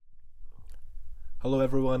Hello,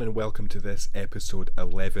 everyone, and welcome to this episode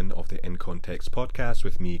 11 of the In Context podcast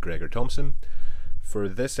with me, Gregor Thompson. For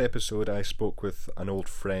this episode, I spoke with an old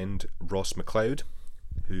friend, Ross McLeod,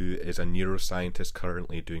 who is a neuroscientist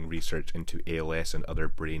currently doing research into ALS and other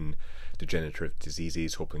brain degenerative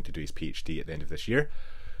diseases, hoping to do his PhD at the end of this year.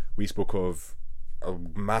 We spoke of a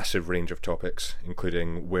massive range of topics,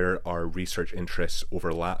 including where our research interests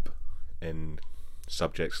overlap in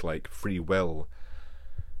subjects like free will,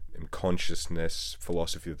 consciousness,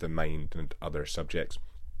 philosophy of the mind, and other subjects.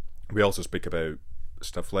 We also speak about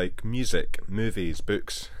stuff like music, movies,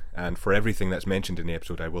 books, and for everything that's mentioned in the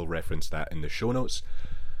episode, I will reference that in the show notes.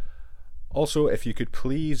 Also, if you could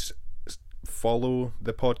please follow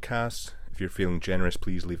the podcast. If you're feeling generous,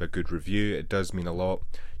 please leave a good review. It does mean a lot.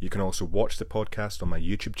 You can also watch the podcast on my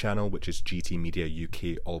YouTube channel, which is GT Media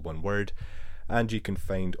UK, all one word. And you can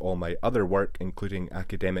find all my other work, including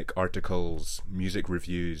academic articles, music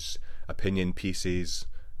reviews, opinion pieces,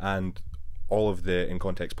 and all of the In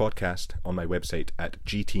Context podcast on my website at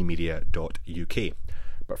gtmedia.uk.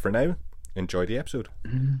 But for now, enjoy the episode.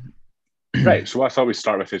 Right. So what I thought we'd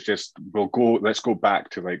start with is let's go back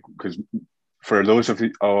to because for those of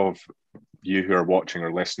you who are watching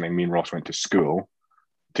or listening, me and Ross went to school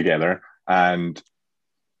together, and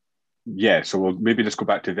yeah, so we'll maybe just go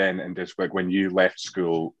back to then and just when you left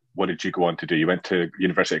school, what did you go on to do? You went to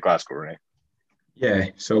University of Glasgow, right? Yeah,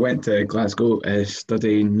 so I went to Glasgow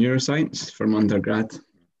studying neuroscience from undergrad.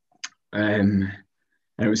 And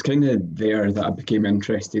it was kind of there that I became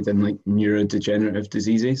interested in neurodegenerative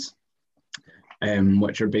diseases,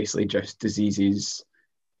 which are basically just diseases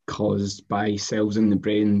caused by cells in the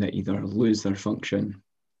brain that either lose their function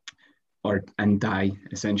and die,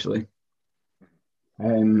 essentially.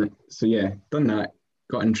 So yeah, done that,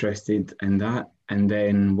 got interested in that, and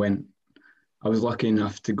then I was lucky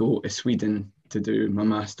enough to go to Sweden to do my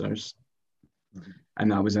master's,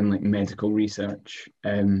 and that was in medical research.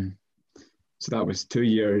 So that was 2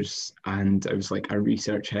 years, and it was a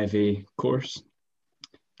research heavy course,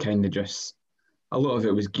 kind of just, a lot of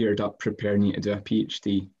it was geared up preparing you to do a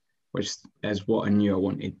PhD, which is what I knew I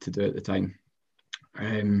wanted to do at the time.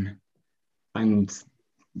 And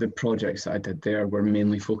the projects that I did there were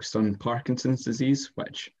mainly focused on Parkinson's disease,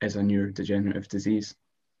 which is a neurodegenerative disease.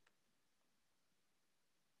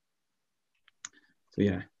 So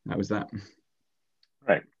yeah, that was that.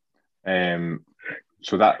 Right.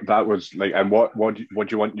 So that was and what do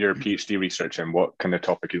you want your PhD research in? What kind of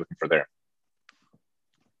topic are you looking for there?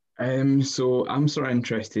 So I'm sort of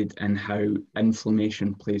interested in how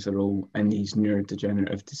inflammation plays a role in these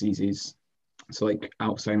neurodegenerative diseases. So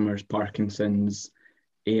Alzheimer's, Parkinson's,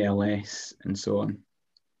 ALS, and so on.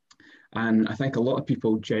 And I think a lot of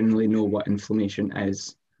people generally know what inflammation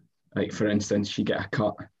is. For instance, you get a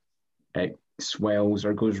cut, it swells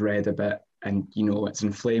or goes red a bit, and it's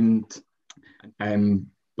inflamed.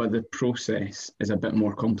 But the process is a bit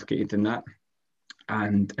more complicated than that.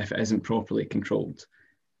 And if it isn't properly controlled,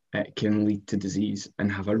 it can lead to disease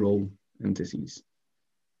and have a role in disease.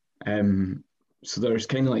 So there's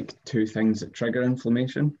kind of two things that trigger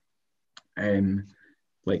inflammation.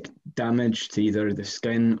 Damage to either the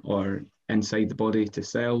skin or inside the body to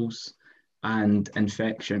cells, and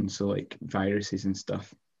infection, so viruses and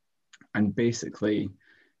stuff. And basically,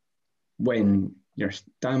 when you're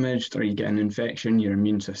damaged or you get an infection, your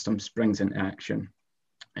immune system springs into action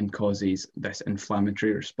and causes this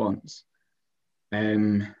inflammatory response.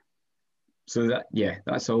 So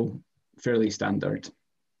that's all fairly standard.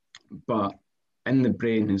 But in the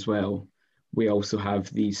brain as well, we also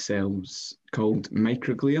have these cells called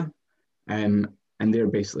microglia, and they're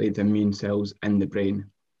basically the immune cells in the brain,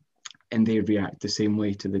 and they react the same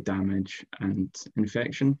way to the damage and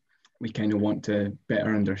infection. We kind of want to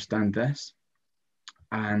better understand this.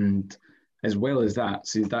 And as well as that,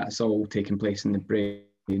 so that's all taking place in the brain,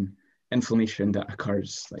 inflammation that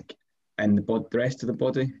occurs in the rest of the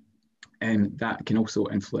body, and that can also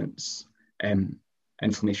influence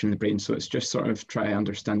inflammation in the brain. So it's just sort of try to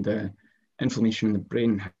understand the inflammation in the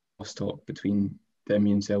brain, crosstalk between the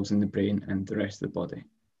immune cells in the brain and the rest of the body.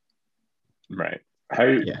 Right. How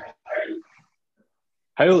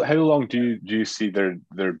long do you see there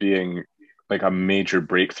being a major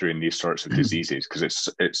breakthrough in these sorts of diseases?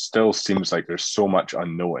 Because it still seems like there's so much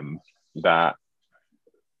unknown that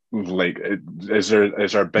is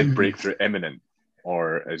there a big breakthrough imminent,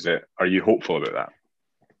 or are you hopeful about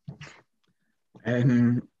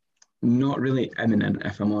that? Not really imminent,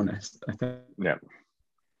 if I'm honest. I think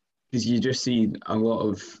because you just see a lot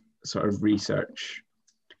of sort of research.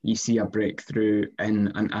 You see a breakthrough in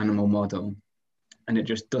an animal model, and it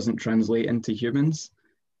just doesn't translate into humans.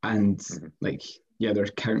 And yeah,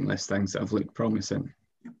 there's countless things that have looked promising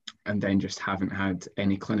and then just haven't had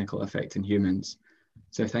any clinical effect in humans.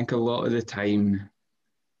 So I think a lot of the time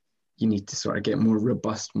you need to sort of get more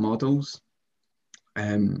robust models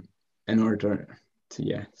in order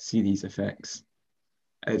to see these effects.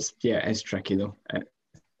 It's tricky though. I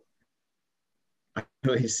don't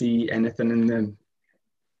really see anything in the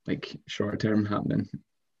like short term happening.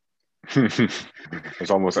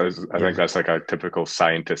 It's almost, I think that's like a typical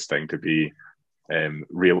scientist thing, to be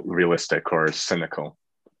realistic or cynical.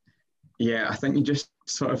 Yeah, I think you just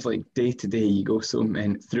sort of like day to day, you go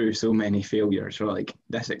through so many failures, or like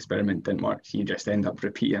this experiment didn't work. You just end up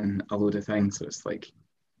repeating a load of things. So it's like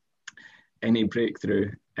any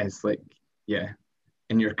breakthrough is like,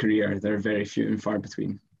 in your career, they're very few and far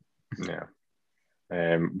between. Yeah.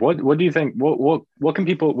 What do you think? What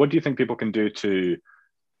do you think people can do to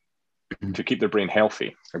keep their brain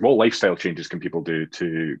healthy? Like, what lifestyle changes can people do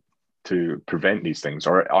to prevent these things,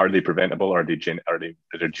 or are they preventable? Are they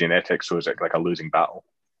genetic? So is it like a losing battle?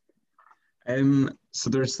 So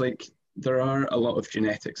there are a lot of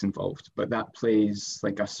genetics involved, but that plays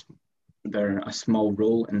like a small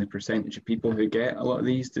role in the percentage of people who get a lot of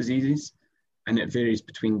these diseases, and it varies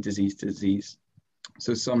between disease to disease.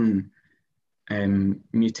 So some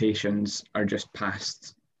mutations are just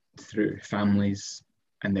passed through families,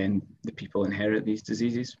 and then the people inherit these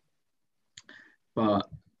diseases. But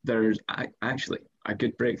there's actually a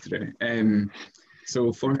good breakthrough.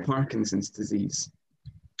 So for Parkinson's disease,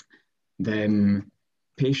 the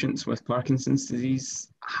patients with Parkinson's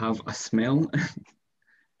disease have a smell.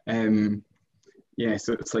 So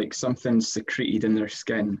it's like something secreted in their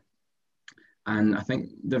skin. And I think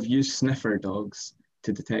they've used sniffer dogs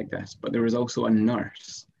to detect this, but there was also a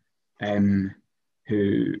nurse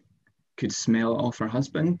who could smell off her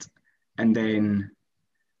husband, and then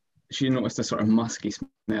she noticed a sort of musky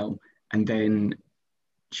smell, and then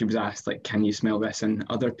she was asked, like, can you smell this in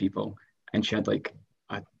other people? And she had like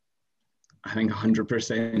I think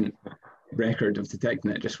 100% record of detecting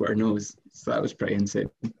it just with her nose. So that was pretty insane.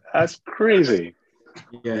 That's crazy.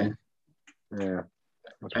 Yeah. Yeah.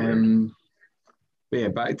 That's weird. But yeah,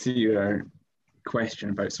 back to your question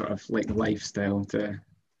about sort of like lifestyle to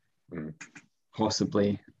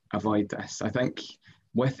possibly avoid this. I think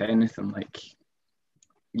with anything, like,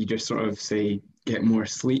 you just sort of say get more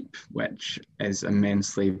sleep, which is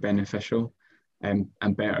immensely beneficial, and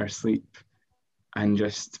better sleep, and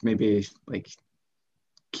just maybe like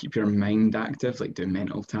keep your mind active, like do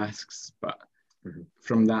mental tasks. But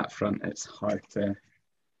from that front, it's hard to,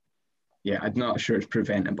 I'm not sure it's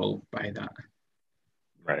preventable by that.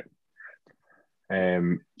 Right.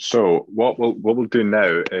 So what we'll do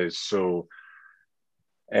now is, for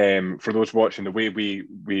those watching, the way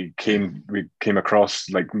we came across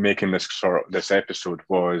like making this episode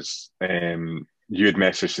was, you had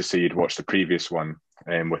messaged to say you'd watched the previous one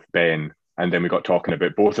with Ben, and then we got talking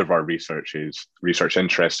about both of our research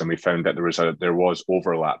interests, and we found that there was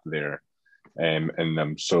overlap there in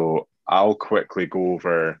them. So I'll quickly go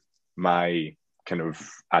over my kind of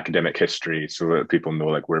academic history so that people know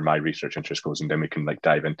like where my research interest goes, and then we can like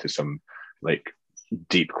dive into some like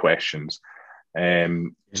deep questions.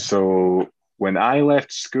 So when I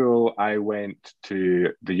left school, I went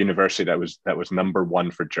to the university that was number one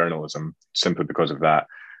for journalism, simply because of that.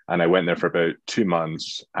 And I went there for about 2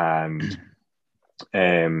 months, and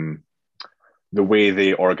the way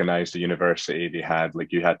they organized the university, they had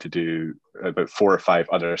like, you had to do about 4 or 5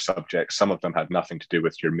 other subjects. Some of them had nothing to do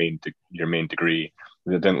with your main degree.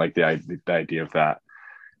 They didn't like the idea of that.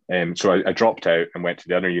 So I dropped out and went to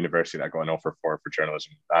the other university that I got an offer for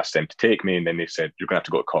journalism, asked them to take me, and then they said, you're going to have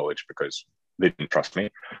to go to college, because they didn't trust me.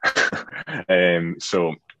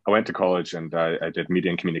 So I went to college, and I did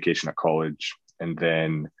media and communication at college, and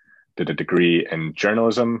then did a degree in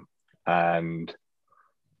journalism. And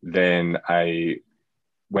then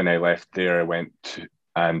when I left there, I went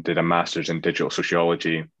and did a master's in digital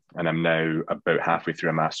sociology, and I'm now about halfway through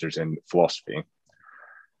a master's in philosophy.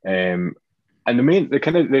 And the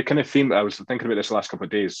kind of theme, I was thinking about this the last couple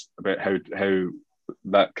of days about how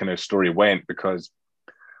that kind of story went, because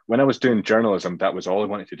when I was doing journalism, that was all I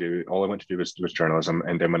wanted to do. All I wanted to do was journalism.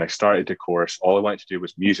 And then when I started the course, all I wanted to do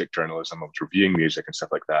was music journalism. I was reviewing music and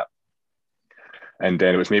stuff like that. And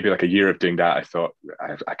then it was maybe like a year of doing that. I thought,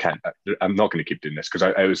 I'm not going to keep doing this, because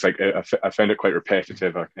I was like, I found it quite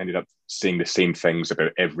repetitive. I ended up saying the same things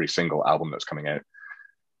about every single album that was coming out.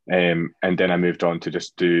 And then I moved on to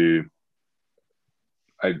just do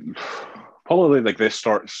probably like this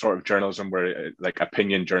sort of journalism, where like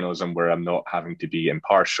opinion journalism, where I'm not having to be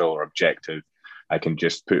impartial or objective. I can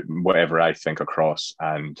just put whatever I think across,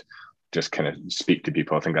 and just kind of speak to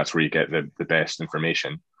people. I think that's where you get the best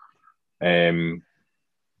information. And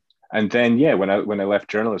then, yeah, when I left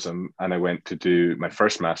journalism and I went to do my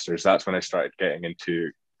first master's, that's when I started getting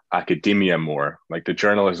into academia more. Like the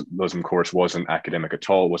journalism course wasn't academic at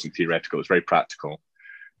all, it wasn't theoretical, it was very practical.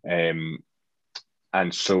 And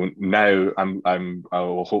so now I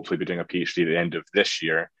will hopefully be doing a PhD at the end of this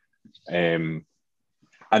year.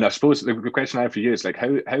 And I suppose the question I have for you is like, how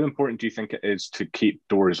important do you think it is to keep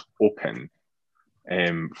doors open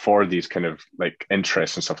for these kind of like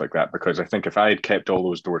interests and stuff like that? Because I think if I had kept all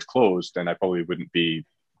those doors closed, then I probably wouldn't be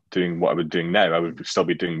doing what I would be doing now. I would still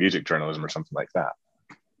be doing music journalism or something like that.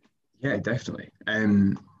 Yeah, definitely.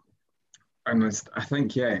 And I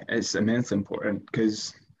think, yeah, it's immensely important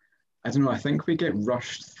because, I don't know, I think we get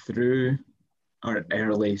rushed through our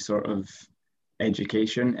early sort of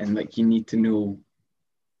education, and like you need to know,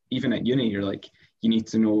 even at uni, you're like, you need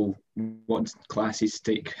to know what classes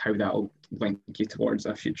take, how that'll link you towards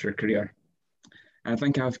a future career. And I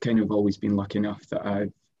think I've kind of always been lucky enough that I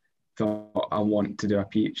thought I want to do a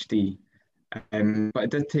PhD. But it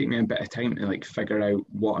did take me a bit of time to like figure out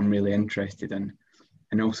what I'm really interested in,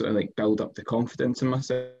 and also to like build up the confidence in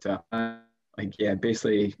myself that like, yeah,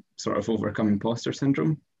 basically sort of overcome imposter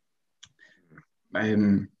syndrome.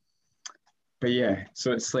 But yeah,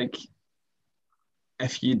 so it's like,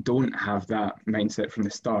 if you don't have that mindset from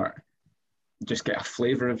the start, just get a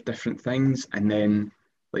flavor of different things, and then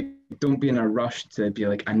like don't be in a rush to be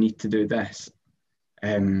like, I need to do this. I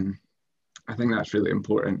think that's really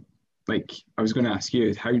important. Like I was going to ask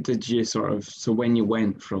you, how did you sort of, so when you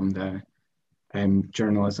went from the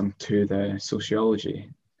journalism to the sociology,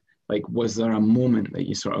 like was there a moment that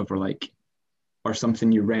you sort of were like, or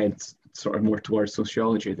something you read sort of more towards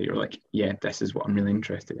sociology that you're like, yeah, this is what I'm really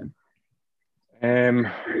interested in?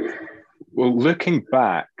 Well, looking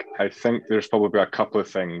back, I think there's probably a couple of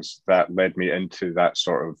things that led me into that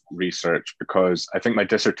sort of research, because I think my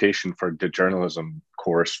dissertation for the journalism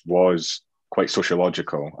course was quite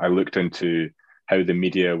sociological. I looked into how the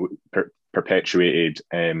media perpetuated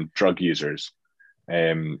drug users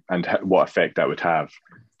and what effect that would have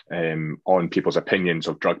on people's opinions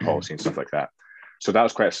of drug policy and stuff like that. So that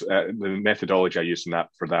was quite, the methodology I used in that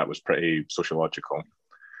for that was pretty sociological.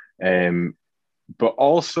 But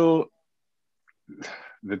also,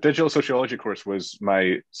 the digital sociology course was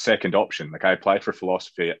my second option. Like I applied for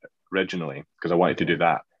philosophy originally because I wanted to do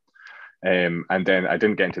that. And then I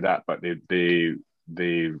didn't get into that, but they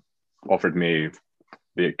offered me,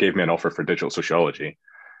 they gave me an offer for digital sociology.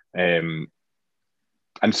 And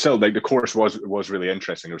so like the course was really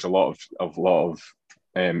interesting. There was a lot of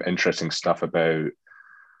interesting stuff about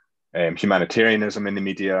humanitarianism in the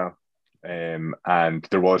media. And I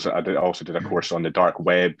also did a course on the dark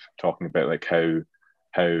web, talking about like how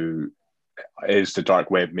is the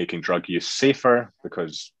dark web making drug use safer,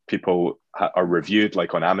 because people are reviewed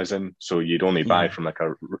like on Amazon, so you'd only buy from like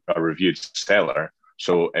a reviewed seller.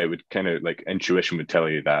 So it would kind of like intuition would tell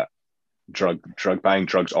you that buying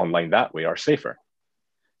drugs online that way are safer.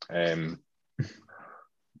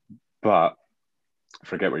 But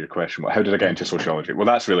forget what your question was. How did I get into sociology? Well,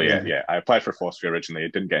 that's really it. Yeah, I applied for philosophy originally. I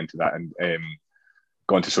didn't get into that and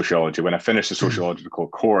got into sociology. When I finished the sociological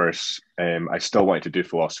course, I still wanted to do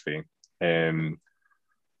philosophy. And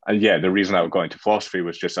yeah, the reason I got into philosophy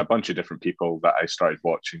was just a bunch of different people that I started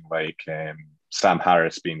watching, like Sam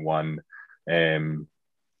Harris being one,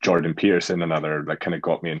 Jordan Peterson another, like kind of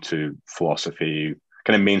got me into philosophy,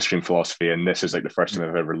 kind of mainstream philosophy. And this is like the first time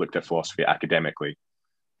I've ever looked at philosophy academically.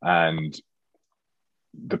 And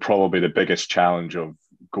probably the biggest challenge of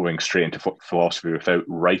going straight into philosophy without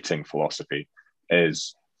writing philosophy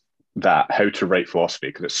is that how to write philosophy,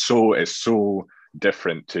 because it's so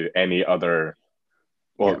different to any other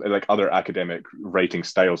like other academic writing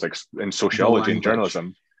styles, like in sociology and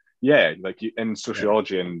journalism. Yeah, like in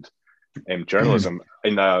sociology and journalism,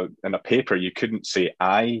 in a paper you couldn't say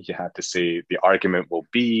I, you had to say the argument will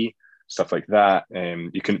be, stuff like that.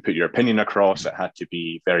 You couldn't put your opinion across, it had to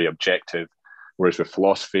be very objective. Whereas with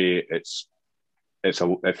philosophy, it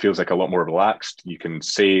feels like a lot more relaxed. You can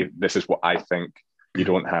say, this is what I think. You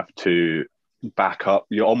don't have to back up.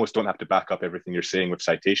 You almost don't have to back up everything you're saying with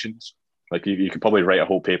citations. Like you could probably write a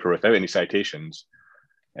whole paper without any citations,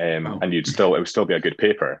 and it would still be a good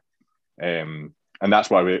paper. And that's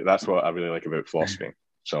what I really like about philosophy.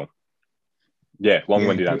 So yeah,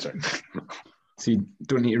 long-winded answer. So you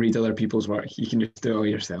don't need to read other people's work. You can just do it all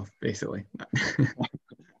yourself, basically.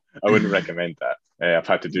 I wouldn't recommend that. I've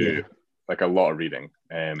had to do like a lot of reading,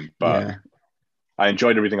 but I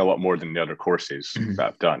enjoyed reading a lot more than the other courses that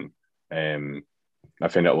I've done. I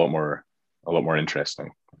find it a lot more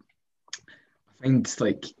interesting. I find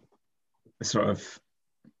like sort of,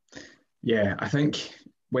 yeah, I think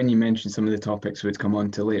when you mentioned some of the topics we'd come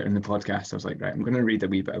on to later in the podcast, I was like, right, I'm going to read a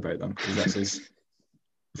wee bit about them because this is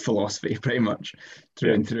philosophy pretty much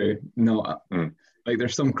through and through. Not like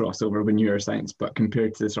there's some crossover with neuroscience, but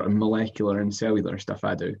compared to the sort of molecular and cellular stuff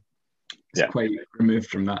I do, it's quite removed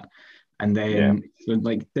from that. And then so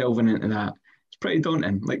like delving into that, it's pretty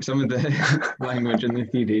daunting. Like some of the language and the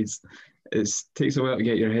theories, it takes a while to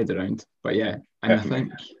get your head around. But yeah, and I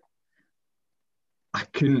think I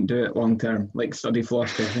couldn't do it long term, like study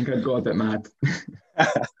philosophy. I think I'd go a bit mad. I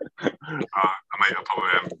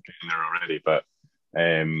probably am getting there already, but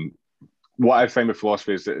what I find with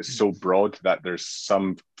philosophy is that it's so broad that there's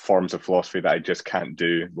some forms of philosophy that I just can't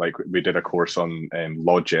do. Like we did a course on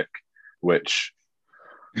logic, which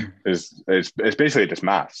is basically just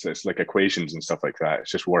maths. It's like equations and stuff like that.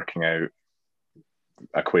 It's just working out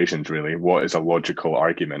equations, really. What is a logical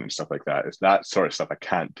argument and stuff like that? It's that sort of stuff I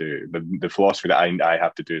can't do. The philosophy that I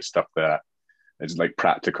have to do is stuff that is like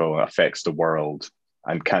practical, affects the world,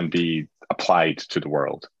 and can be applied to the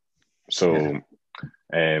world. So,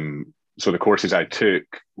 so the courses I took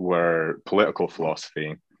were political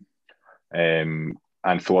philosophy, and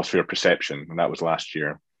philosophy of perception, and that was last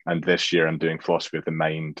year. And this year I'm doing philosophy of the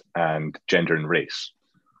mind and gender and race.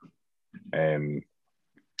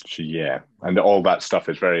 So yeah, and all that stuff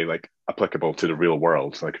is very like applicable to the real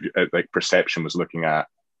world. Like perception was looking at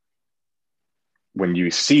when you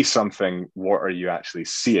see something, what are you actually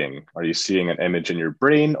seeing? Are you seeing an image in your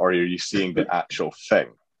brain, or are you seeing the actual thing?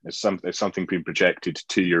 Is something being projected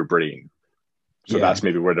to your brain? So that's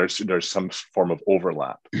maybe where there's some form of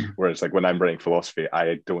overlap. Whereas like when I'm writing philosophy,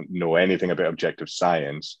 I don't know anything about objective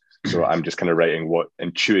science. So I'm just kind of writing what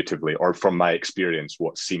intuitively, or from my experience,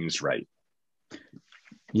 what seems right.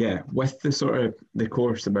 Yeah, with the sort of the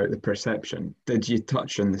course about the perception, did you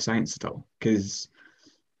touch on the science at all? Because,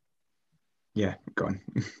 yeah, go on.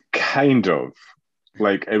 Kind of.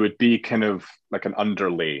 Like it would be kind of like an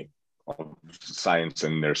underlay of science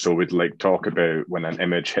in there. So we'd like talk about when an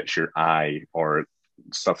image hits your eye or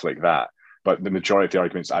stuff like that. But the majority of the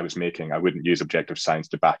arguments I was making, I wouldn't use objective science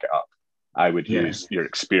to back it up. I would use your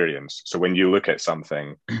experience. So when you look at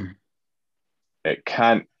something, it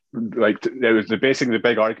can't, like, there was the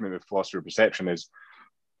big argument with philosophy of perception is,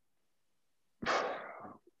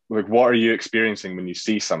 like, what are you experiencing when you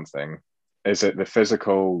see something? Is it the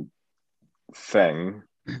physical thing?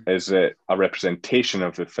 Is it a representation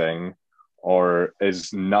of the thing? Or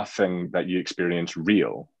is nothing that you experience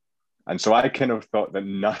real? And so I kind of thought that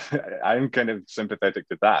nothing, I'm kind of sympathetic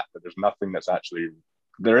to that there's nothing that's actually,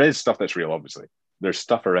 there is stuff that's real, obviously. There's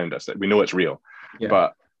stuff around us that we know it's real.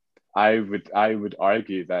 But I would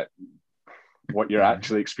argue that what you're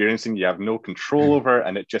actually experiencing, you have no control over,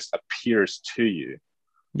 and it just appears to you.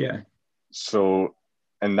 Yeah. So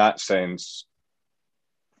in that sense,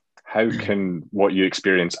 how can what you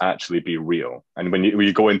experience actually be real? And when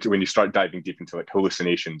you start diving deep into like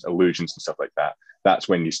hallucinations, illusions, and stuff like that, that's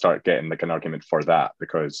when you start getting like an argument for that.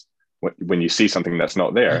 Because when you see something that's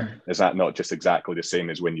not there, is that not just exactly the same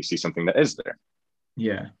as when you see something that is there?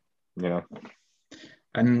 Yeah. You know?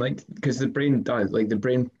 And like, because the brain does, like the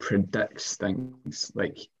brain predicts things,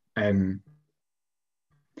 like,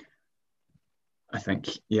 I think,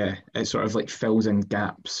 yeah, it sort of like fills in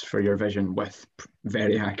gaps for your vision with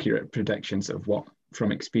very accurate predictions of what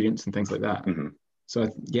from experience and things like that. Mm-hmm. So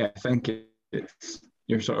yeah, I think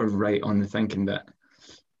you're sort of right on the thinking that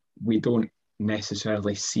we don't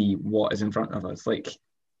necessarily see what is in front of us. Like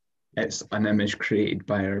it's an image created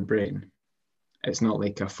by our brain. It's not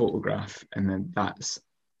like a photograph and then that's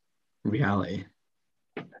reality.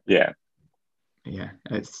 Yeah. Yeah,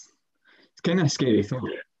 it's kind of a scary thought.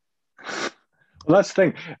 Well, that's the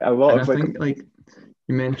thing. A lot and of I think like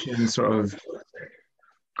you mentioned sort of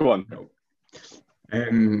go on.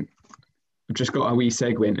 I've just got a wee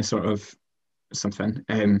segue into sort of something.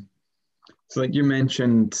 So like you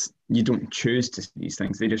mentioned you don't choose to see these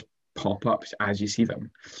things, they just pop up as you see them.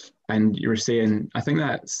 And you were saying, I think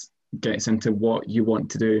that gets into what you want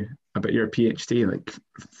to do about your PhD, like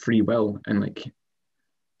free will, and like,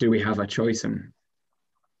 do we have a choice in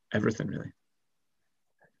everything really?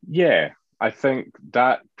 Yeah, I think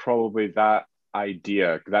that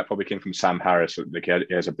idea came from Sam Harris. Like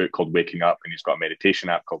he has a book called Waking Up, and he's got a meditation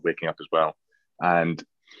app called Waking Up as well. And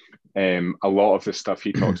a lot of the stuff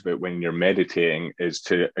he talks about when you're meditating is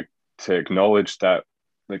to acknowledge that,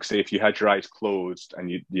 like, say if you had your eyes closed and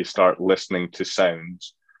you start listening to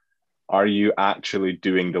sounds, are you actually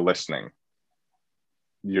doing the listening?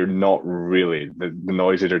 You're not really. The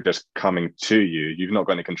noises are just coming to you. You've not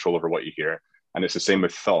got any control over what you hear. And it's the same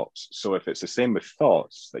with thoughts. So if it's the same with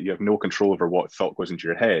thoughts, that you have no control over what thought goes into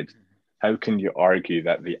your head, how can you argue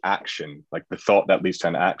that the action, like the thought that leads to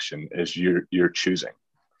an action, is you're choosing?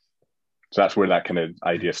 So that's where that kind of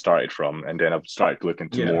idea started from. And then I've started to look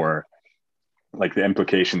into more like the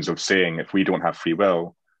implications of saying, if we don't have free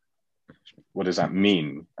will, what does that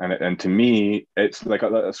mean? And to me, it's like,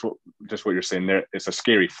 that's just what you're saying there. It's a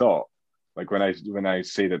scary thought. Like when I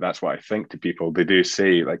say that that's what I think to people, they do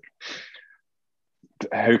say, like,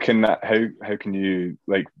 how can you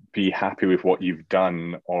like be happy with what you've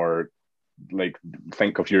done, or like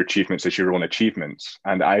think of your achievements as your own achievements?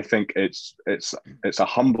 And I think it's a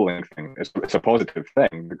humbling thing. It's a positive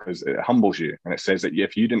thing, because it humbles you, and it says that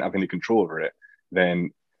if you didn't have any control over it,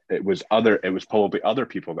 then it was probably other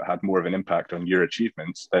people that had more of an impact on your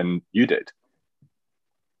achievements than you did.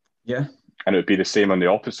 Yeah. And it would be the same on the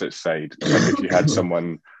opposite side. Like if you had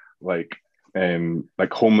someone like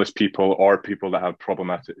homeless people, or people that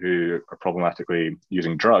who are problematically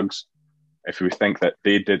using drugs, if we think that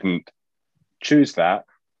they didn't choose that,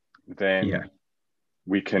 then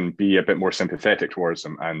we can be a bit more sympathetic towards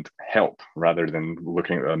them and help, rather than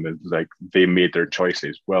looking at them as like they made their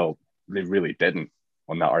choices. Well, they really didn't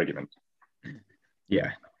on that argument.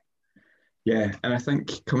 Yeah. And I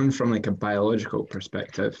think coming from like a biological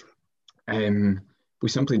perspective, we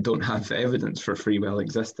simply don't have evidence for free will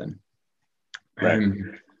existing. Right.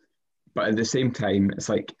 But at the same time,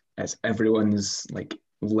 it's everyone's like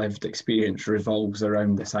lived experience revolves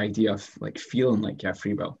around this idea of like feeling like you have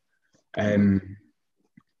free will. And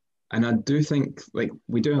I do think like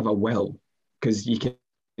we do have a will, because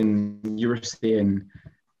you were saying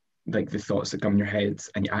like the thoughts that come in your head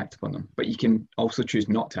and you act upon them, but you can also choose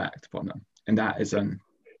not to act upon them. And that is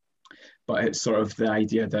but it's sort of the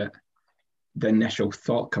idea that the initial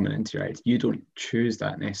thought coming into your head, you don't choose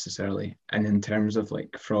that necessarily. And in terms of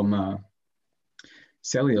like from a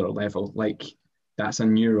cellular level, like that's a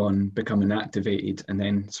neuron becoming activated and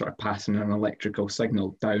then sort of passing an electrical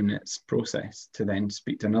signal down its process to then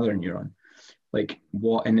speak to another neuron. Like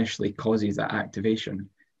what initially causes that activation,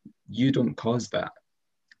 you don't cause that.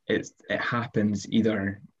 It happens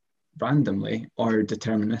either randomly or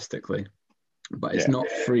deterministically, but it's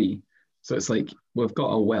not free. So it's like we've got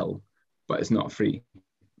a will, but it's not free.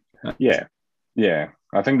 Yeah.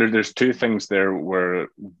 I think there's two things there. Where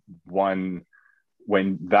one,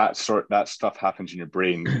 when that stuff happens in your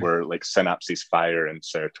brain, where like synapses fire and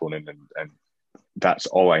serotonin, and that's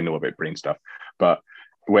all I know about brain stuff. But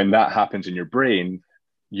when that happens in your brain,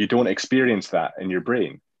 you don't experience that in your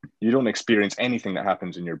brain. You don't experience anything that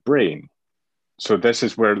happens in your brain. So this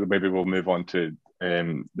is where maybe we'll move on to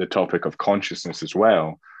the topic of consciousness as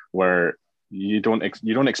well, where you don't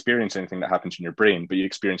experience anything that happens in your brain, but you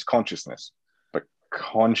experience consciousness. But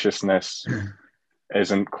consciousness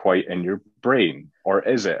isn't quite in your brain, or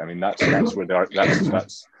is it? I mean, that's where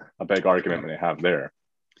that's a big argument that they have there.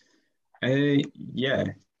 Yeah.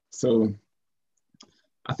 So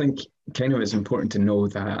I think kind of it's important to know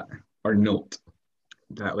that, or note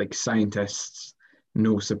that like scientists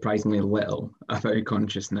know surprisingly little about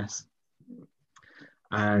consciousness.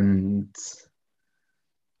 And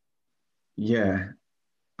yeah,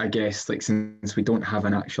 I guess like since we don't have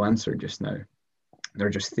an actual answer just now, they're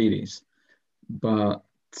just theories. But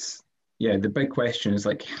yeah, the big question is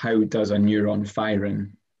like, how does a neuron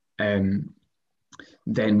firing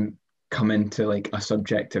then come into like a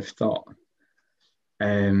subjective thought?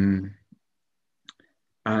 And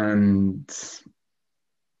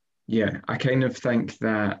yeah, I kind of think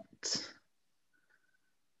that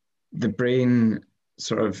the brain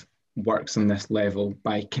sort of works on this level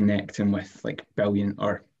by connecting with like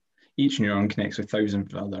each neuron connects with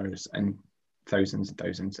thousands of others and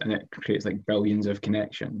thousands, and it creates like billions of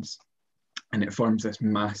connections, and it forms this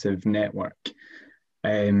massive network.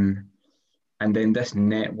 And then this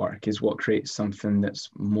network is what creates something that's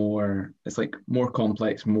more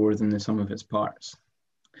complex, more than the sum of its parts.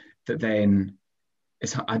 That then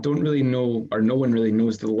I don't really know, or no one really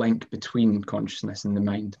knows the link between consciousness and the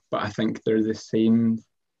mind, but I think they're the same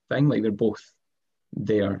thing, like they're both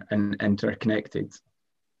there and interconnected.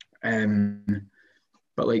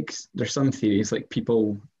 But like there's some theories, like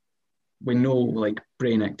we know like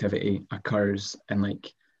brain activity occurs in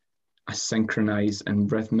like a synchronized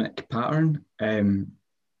and rhythmic pattern, and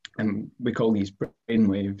we call these brain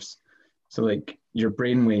waves. So like your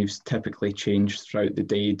brain waves typically change throughout the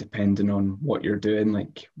day depending on what you're doing,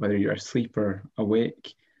 like whether you're asleep or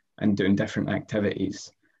awake and doing different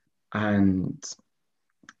activities. And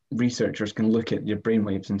researchers can look at your brain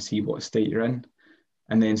waves and see what state you're in.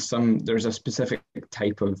 And then there's a specific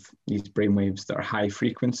type of these brain waves that are high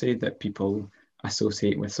frequency that people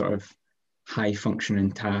associate with sort of high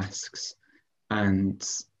functioning tasks, and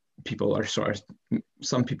people are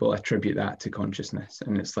some people attribute that to consciousness,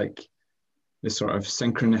 and it's like the sort of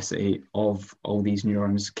synchronicity of all these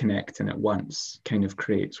neurons connecting at once kind of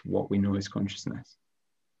creates what we know as consciousness.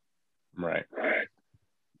 Right.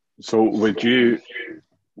 So would you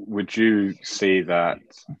say that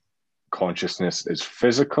consciousness is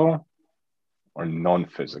physical or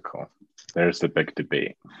non-physical? There's the big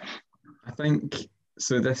debate. I think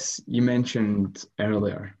so. This you mentioned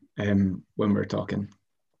earlier when we were talking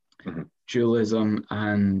dualism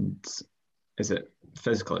and is it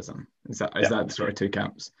physicalism? Is that the sort of two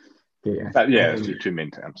camps? Yeah, it's the two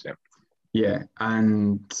main camps. Yeah. Yeah,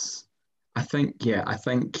 and I think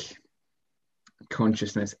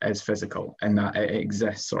consciousness is physical in that it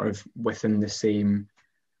exists sort of within the same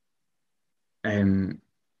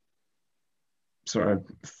sort of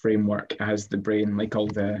framework as the brain, like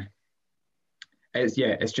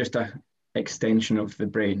it's just a extension of the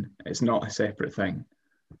brain. It's not a separate thing.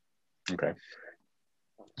 Okay.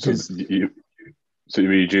 So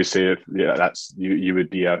would you say that's you would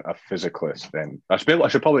be a physicalist then? I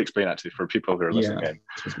should probably explain actually for people who are listening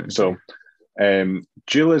in. So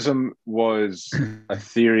dualism was a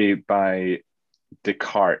theory by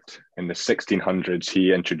Descartes in the 1600s.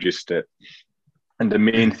 He introduced it, and the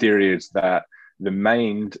main theory is that the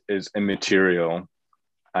mind is immaterial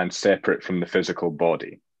and separate from the physical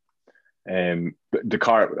body.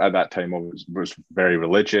 Descartes at that time was very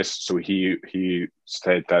religious, so he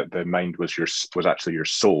said that the mind was actually your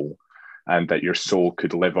soul, and that your soul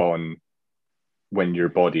could live on when your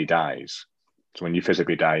body dies. So when you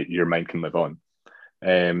physically die, your mind can live on.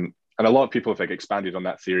 And a lot of people have expanded on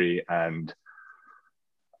that theory, and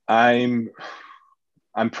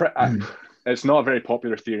it's not a very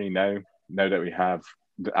popular theory now that we have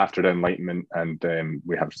after the Enlightenment, and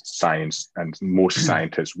we have science, and most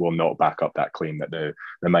scientists will not back up that claim that the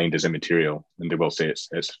mind is immaterial, and they will say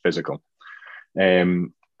it's physical.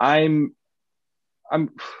 I'm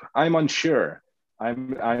unsure.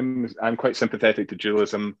 I'm quite sympathetic to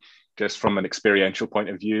dualism, just from an experiential point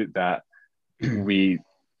of view, that we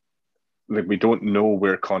don't know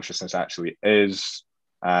where consciousness actually is,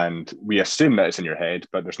 and we assume that it's in your head,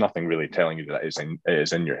 but there's nothing really telling you that it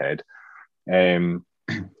is in your head.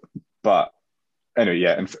 But anyway,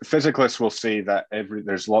 yeah, and physicalists will say that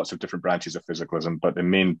there's lots of different branches of physicalism, but the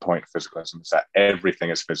main point of physicalism is that everything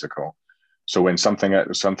is physical. So when something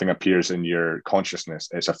appears in your consciousness,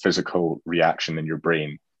 it's a physical reaction in your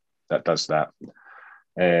brain that does that.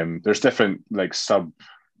 There's different sub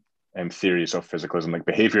theories of physicalism, like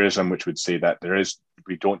behaviorism, which would say that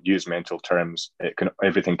we don't use mental terms.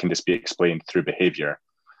 Everything can just be explained through behavior,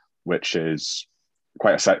 which is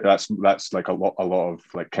that's like a lot of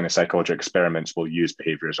kind of psychological experiments will use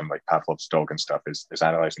behaviorism, like Pavlov's dog and stuff is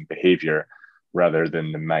analyzing behavior rather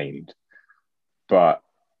than the mind. But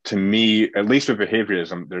to me, at least with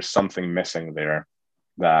behaviorism, there's something missing there,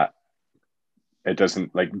 that it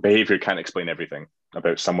doesn't, behavior can't explain everything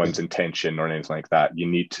about someone's intention or anything like that. You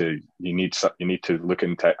need to look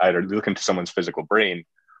into someone's physical brain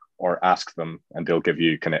or ask them, and they'll give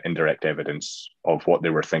you kind of indirect evidence of what they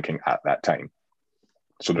were thinking at that time.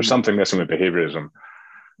 So there's something missing with behaviorism.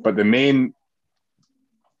 But a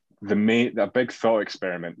big thought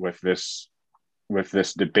experiment with this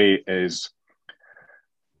debate is,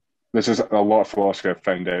 this is a lot of philosophy I've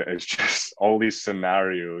found out, is just all these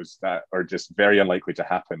scenarios that are just very unlikely to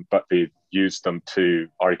happen, but they use them to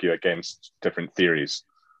argue against different theories.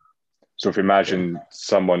 So if you imagine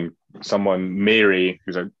someone, Mary,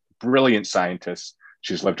 who's a brilliant scientist,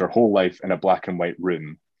 she's lived her whole life in a black and white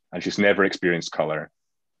room, and she's never experienced color.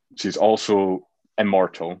 She's also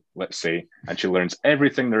immortal, let's say, and she learns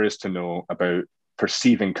everything there is to know about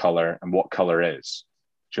perceiving color and what color is.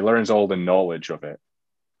 She learns all the knowledge of it.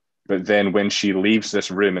 But then when she leaves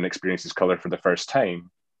this room and experiences color for the first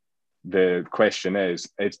time, the question is,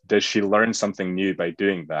 does she learn something new by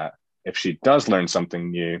doing that? If she does learn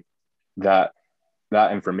something new, that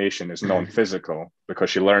information is non-physical, because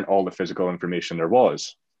she learned all the physical information there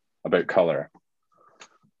was about color.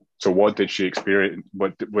 So what did she experience?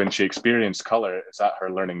 When she experienced color, is that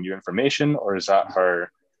her learning new information, or is that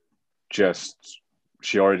her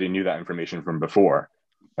she already knew that information from before?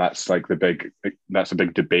 That's a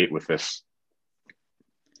big debate with this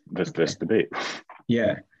debate.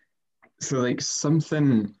 Yeah. So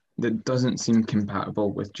something that doesn't seem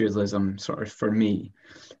compatible with dualism, sort of for me,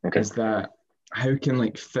 is that how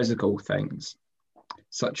can physical things,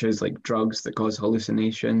 such as drugs that cause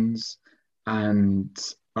hallucinations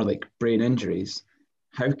or brain injuries,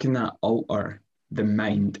 how can that alter the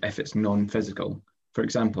mind if it's non-physical? For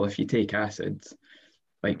example, if you take acid,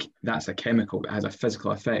 that's a chemical that has a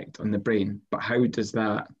physical effect on the brain, but how does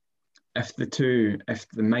that if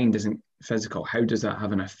the mind isn't physical, how does that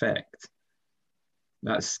have an effect?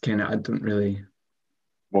 That's kind of, I don't really,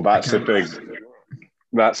 Well, I that's a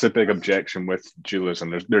can't. big objection with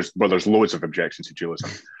dualism. There's loads of objections to dualism.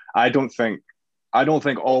 I don't think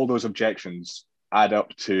all those objections add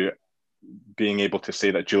up to being able to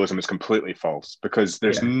say that dualism is completely false, because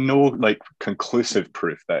there's Yeah, no like conclusive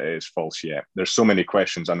proof that it is false yet. There's so many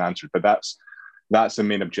questions unanswered, but that's the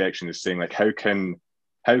main objection, is saying like how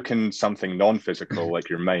can something non-physical like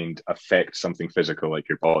your mind affect something physical like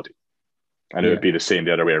your body? And it yeah, would be the same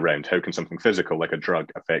the other way around. How can something physical like a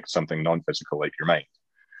drug affect something non-physical like your mind?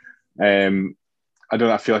 I don't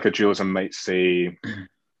know, I feel like a dualism might say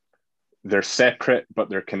they're separate but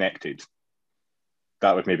they're connected.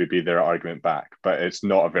 That would maybe be their argument back, but it's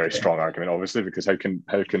not a very yeah, strong argument, obviously, because how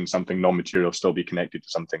can something non-material still be connected to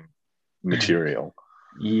something material?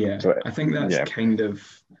 yeah. So I think that's yeah, kind of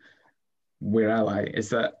where I lie, is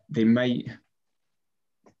that they might,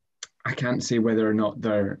 I can't say whether or not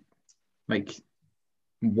they're like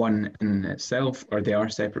one in itself or they are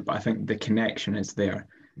separate, but I think the connection is there.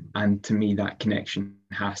 And to me, that connection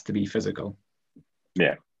has to be physical.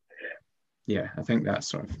 yeah, Yeah, I think that's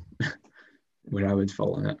sort of where I would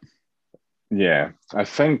fall in it. yeah. I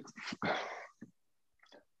think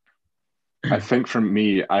for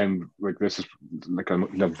me, I'm like, this is like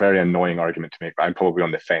a very annoying argument to make, but I'm probably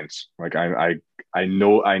on the fence. Like I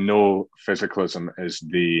know physicalism is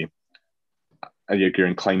you're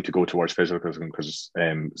inclined to go towards physicalism because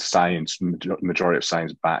science, majority of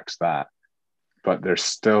science backs that. But there's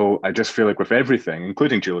still, I just feel like with everything,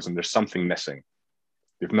 including dualism, there's something missing.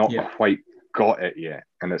 They've not Yeah, quite got it yet,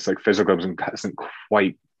 and it's like physicalism hasn't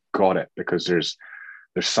quite got it, because there's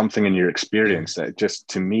something in your experience that just,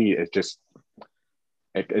 to me, it just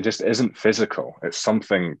isn't physical. It's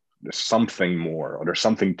something, there's something more, or there's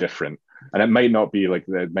something different, and it might not be like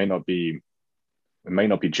that. It might not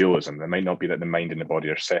be dualism. It might not be that the mind and the body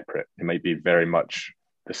are separate. It might be very much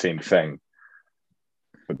the same thing,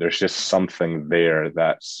 but there's just something there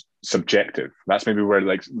that's subjective. That's maybe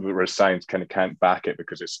where science kind of can't back it,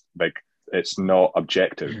 because it's not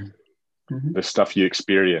objective. mm-hmm. The stuff you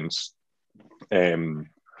experience,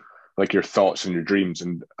 like your thoughts and your dreams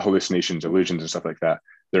and hallucinations, illusions, and stuff like that,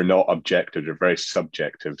 they're not objective. They're very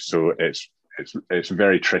subjective. So it's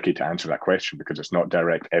very tricky to answer that question, because it's not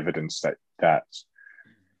direct evidence that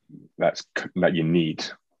you need.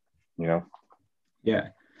 You know? Yeah.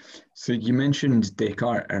 So you mentioned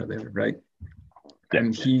Descartes earlier, right? Yeah.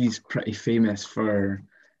 And he's pretty famous for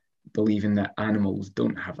believing that animals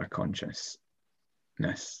don't have a consciousness.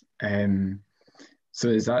 So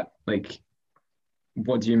is that like,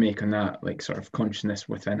 what do you make on that, like sort of consciousness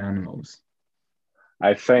within animals?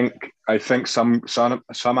 I think some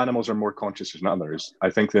animals are more conscious than others. I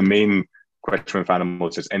think the main question with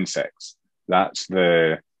animals is insects. That's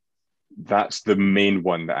the main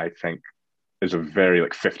one that I think is a very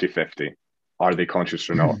like 50-50. Are they conscious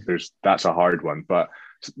or not? That's a hard one. But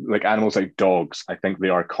like animals like dogs, I think they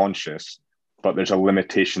are conscious, but there's a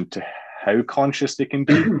limitation to how conscious they can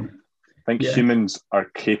be. I think Yeah. humans are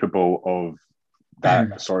capable of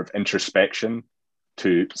that sort of introspection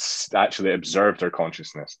to actually observe their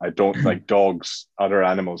consciousness. I don't like dogs, other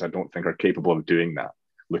animals, I don't think are capable of doing that,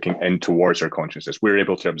 looking in towards their consciousness. We're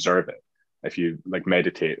able to observe it. If you like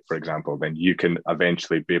meditate, for example, then you can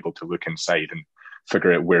eventually be able to look inside and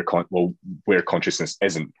figure out where consciousness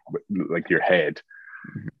isn't, like your head,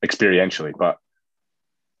 experientially. But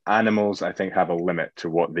animals, I think, have a limit to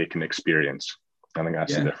what they can experience. I think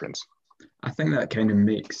that's the Yeah. difference. I think that kind of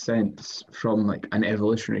makes sense from like an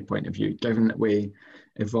evolutionary point of view, given that we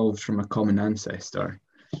evolved from a common ancestor.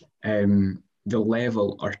 The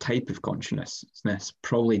level or type of consciousness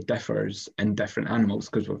probably differs in different animals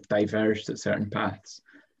because we've diverged at certain paths.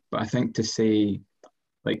 But I think to say,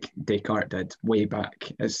 like Descartes did way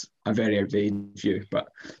back, is a very outdated view. But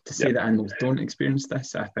to say Yep. that animals don't experience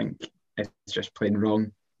this, I think it's just plain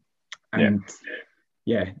wrong. Yeah. And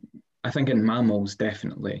yeah, I think in mammals,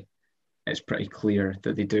 definitely, it's pretty clear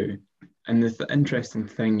that they do. And the interesting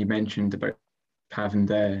thing you mentioned about having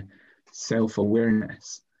the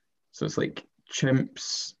self-awareness. So it's like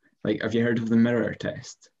chimps, like, have you heard of the mirror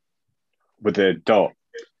test? With the dot.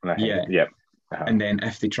 Yeah. Yeah. Uh-huh. And then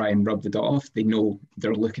if they try and rub the dot off, they know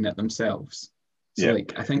they're looking at themselves. So Yeah.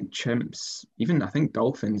 like, I think chimps, even I think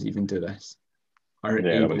dolphins even do this, are Yeah,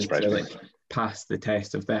 that able wouldn't surprise to me. like pass the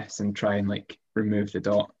test of this and try and like remove the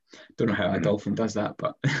dot. Don't know how a dolphin does that,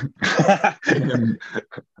 but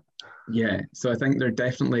yeah. So I think there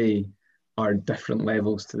definitely are different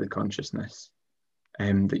levels to the consciousness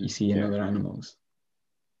that you see in Yeah. other animals.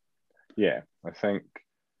 Yeah, I think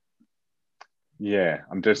Yeah,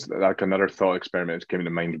 I'm just like another thought experiment came to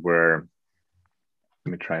mind where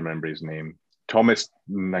let me try and remember his name. Thomas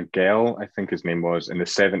Nagel, I think his name was, in the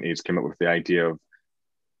 70s, came up with the idea of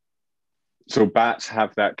so bats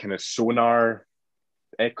have that kind of sonar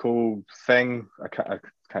echo thing. I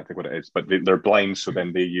can't think what it is, but they're blind, so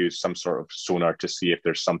then they use some sort of sonar to see if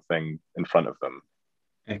there's something in front of them.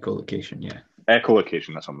 Echolocation, yeah.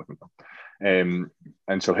 Echolocation, that's what I'm looking for.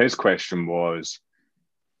 And so his question was,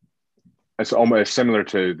 it's almost similar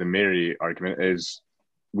to the Mary argument, is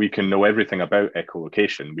we can know everything about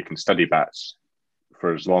echolocation. We can study bats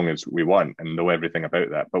for as long as we want and know everything about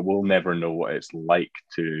that, but we'll never know what it's like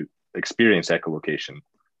to experience echolocation.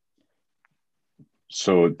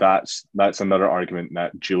 So that's another argument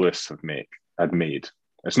that dualists had made.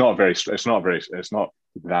 It's not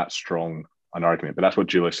that strong an argument, but that's what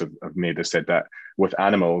dualists have made. They said that with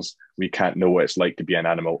animals, we can't know what it's like to be an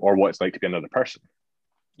animal or what it's like to be another person.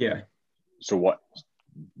 Yeah. So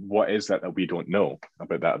what is that we don't know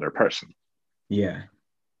about that other person? Yeah.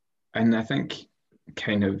 And I think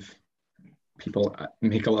kind of people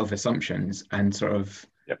make a lot of assumptions and sort of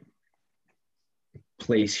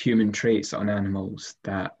place human traits on animals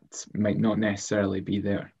that might not necessarily be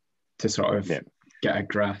there to sort of get a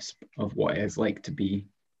grasp of what it is like to be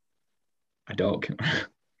a dog.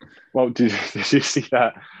 Well, did you see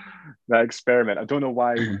that experiment? I don't know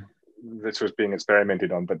why this was being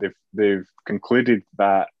experimented on, but they've concluded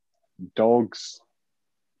that dogs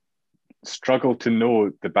struggle to know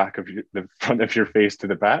the front of your face to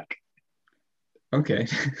the back. Okay.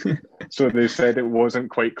 So they said it wasn't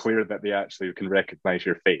quite clear that they actually can recognize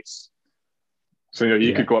your face. So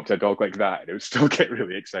you could go up to a dog like that and it would still get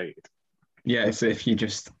really excited. Yeah, so if you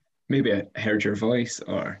just maybe heard your voice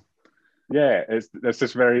or... Yeah, it's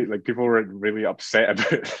just very, like, people were really upset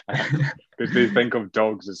about that because they think of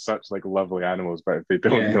dogs as such like lovely animals, but if they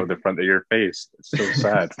don't know the front of your face, it's so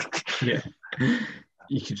sad. Yeah.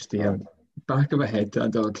 You could just be a back of a head to a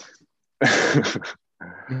dog.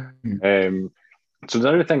 So the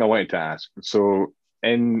other thing I wanted to ask, so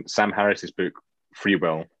in Sam Harris's book, Free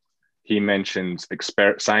Will, he mentions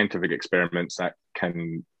scientific experiments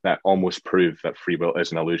that almost prove that free will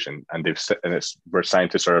is an illusion, and it's where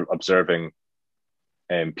scientists are observing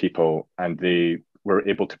people, and they were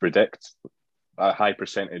able to predict a high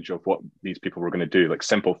percentage of what these people were going to do, like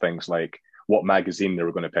simple things like what magazine they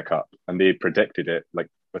were going to pick up, and they predicted it like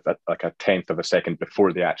with a tenth of a second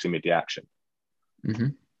before they actually made the action. Mm-hmm.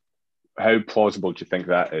 How plausible do you think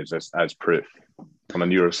that is as proof from a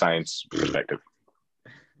neuroscience perspective?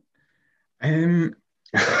 I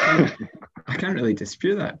can't really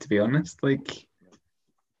dispute that, to be honest. Like,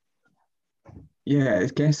 yeah, I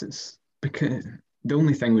guess it's because the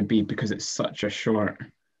only thing would be because it's such a short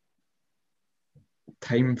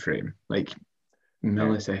time frame, like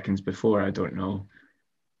milliseconds before. I don't know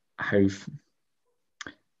how.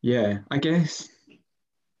 Yeah, I guess.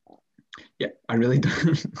 Yeah, I really don't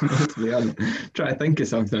know, to be honest. Try to think of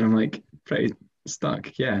something. I'm like pretty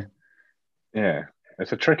stuck. Yeah. Yeah,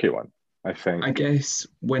 it's a tricky one, I think. I guess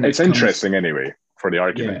when it's interesting anyway for the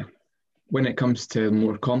argument. Yeah. When it comes to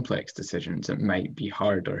more complex decisions, it might be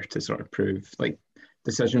harder to sort of prove, like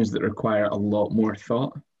decisions that require a lot more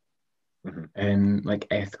thought, like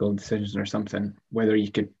ethical decisions or something, whether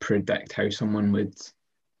you could predict how someone would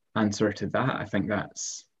answer to that. I think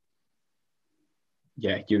that's,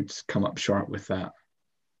 you'd come up short with that.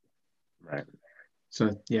 Right.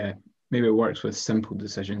 So yeah, maybe it works with simple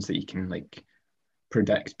decisions that you can like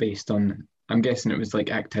predict based on, I'm guessing it was like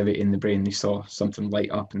activity in the brain. They saw something light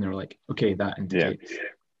up and they were like, okay, that indicates.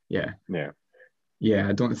 Yeah.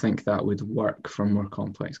 I don't think that would work for more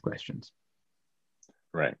complex questions.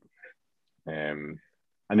 Right. And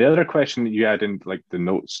the other question that you had in like the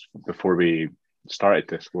notes before we started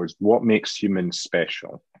this was, what makes humans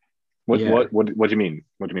special? What do you mean?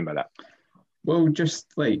 What do you mean by that? Well, just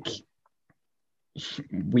like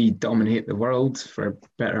we dominate the world for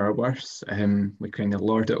better or worse. We kind of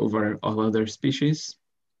lord it over all other species.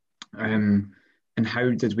 And how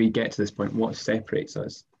did we get to this point? What separates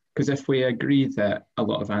us? Because if we agree that a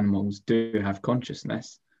lot of animals do have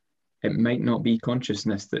consciousness, it might not be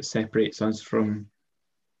consciousness that separates us from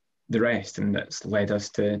the rest and that's led us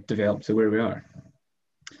to develop to where we are.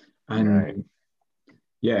 And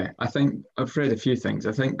I think I've read a few things.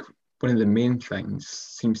 I think one of the main things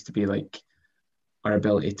seems to be like our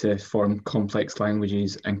ability to form complex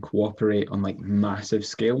languages and cooperate on like massive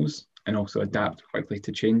scales and also adapt quickly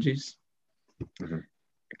to changes.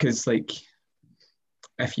 Because like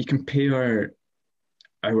if you compare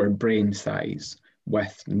our brain size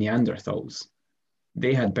with Neanderthals,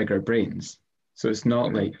 they had bigger brains. So it's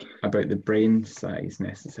not like about the brain size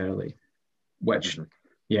necessarily. which,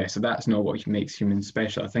 yeah, so that's not what makes humans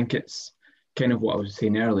special. I think it's kind of what I was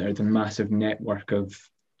saying earlier, the massive network of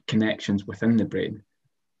connections within the brain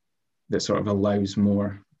that sort of allows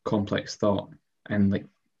more complex thought and like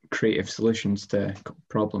creative solutions to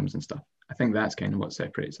problems and stuff. I think that's kind of what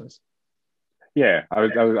separates us. Yeah,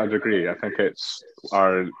 I'd agree. I think it's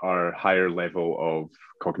our higher level of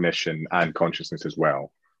cognition and consciousness as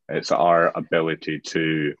well. It's our ability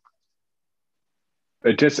to.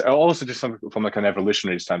 It also just from like an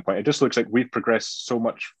evolutionary standpoint, it just looks like we've progressed so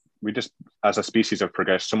much. We just, as a species, have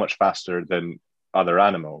progressed so much faster than other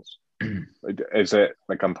animals. Is it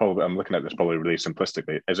like I'm looking at this probably really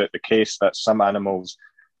simplistically? Is it the case that some animals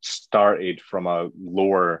started from a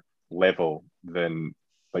lower level than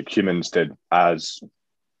like humans did? As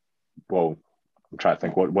well, I'm trying to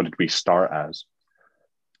think. What did we start as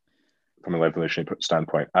from an evolutionary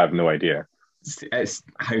standpoint? I have no idea. It's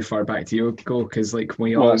how far back do you go? Because like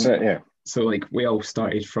that's it, yeah. So like we all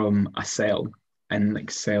started from a cell, and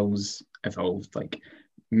like cells evolved like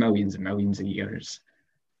millions and millions of years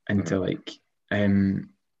into like they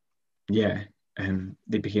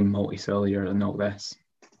became multicellular and all this.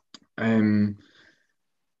 I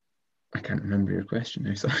can't remember your question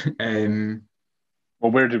now. So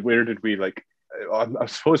well, where did we like? I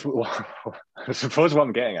suppose what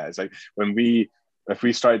I'm getting at is like if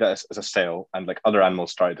we started as a cell and like other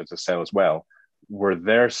animals started as a cell as well, were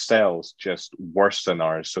their cells just worse than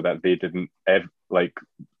ours so that they didn't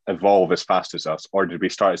evolve as fast as us, or did we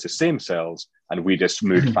start as the same cells and we just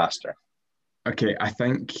moved faster? Okay, I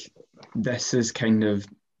think this is kind of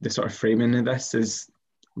the sort of framing of this is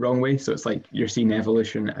wrong way. So it's like you're seeing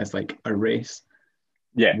evolution as like a race.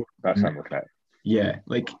 Yeah, that's what I'm looking at. Yeah,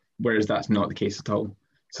 like whereas that's not the case at all.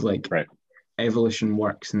 So like evolution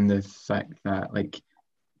works in the fact that like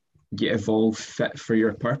you evolve fit for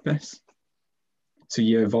your purpose. So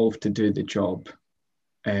you evolve to do the job.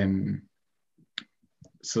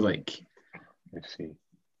 So like let's see.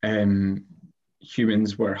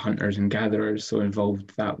 Humans were hunters and gatherers, so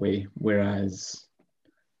evolved that way, whereas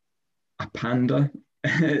a panda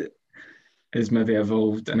is maybe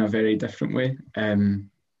evolved in a very different way.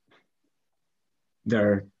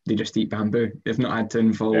 They just eat bamboo. They've not had to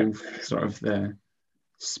involve sort of the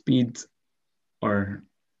speed or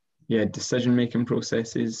decision-making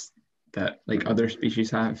processes that like other species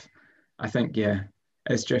have. I think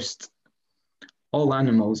it's just all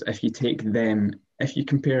animals, if you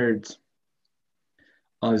compared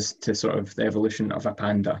us to sort of the evolution of a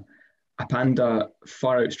panda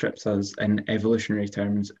far outstrips us in evolutionary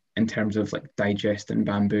terms, in terms of like digesting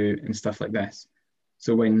bamboo and stuff like this.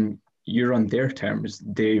 So when you're on their terms,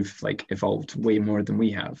 they've like evolved way more than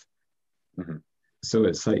we have. So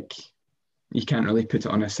it's like you can't really put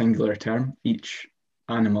it on a singular term. Each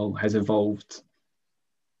animal has evolved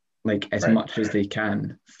like as much as they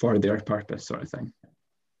can for their purpose, sort of thing.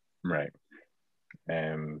 Right.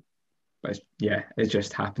 But it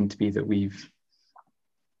just happened to be that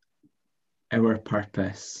our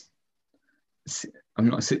purpose, I'm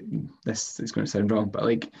not saying this is going to sound wrong, but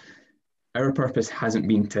like our purpose hasn't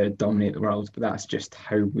been to dominate the world, but that's just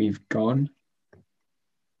how we've gone.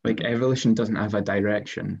 Like evolution doesn't have a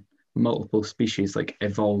direction. Multiple species like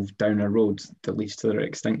evolve down a road that leads to their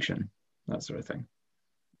extinction, that sort of thing.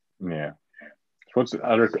 Yeah. What's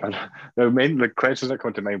the main questions that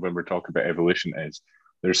come to mind when we're talking about evolution is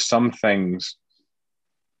there's some things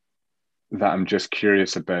that I'm just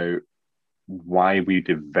curious about why we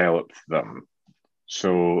developed them.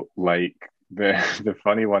 So like the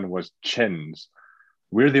funny one was chins.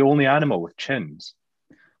 We're the only animal with chins,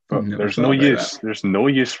 but there's no use. There's no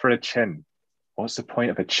use for a chin. What's the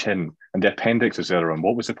point of a chin? And the appendix is the other one.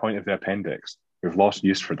 What was the point of the appendix? We've lost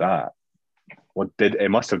use for that.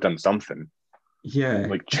 It must have done something. Yeah.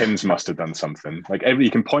 Like chins must have done something. Like you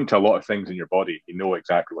can point to a lot of things in your body. You know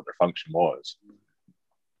exactly what their function was.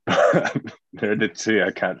 They're the two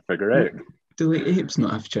I can't figure out. Do like apes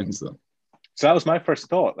not have chins though? So that was my first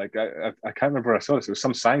thought. Like I can't remember where I saw this. It was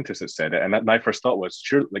some scientist that said it, and my first thought was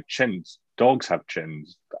sure, like chins. Dogs have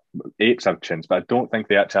chins, apes have chins, but I don't think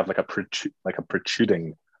they actually have like a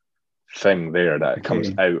protruding thing there that comes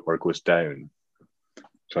out or goes down.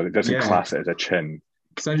 So it doesn't class it as a chin.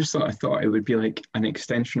 Because I thought it would be like an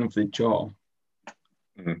extension of the jaw.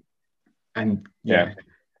 And the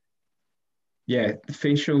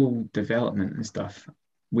facial development and stuff,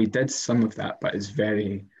 we did some of that, but it's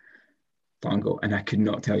very long ago, and I could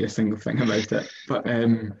not tell you a single thing about it. But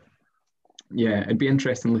it'd be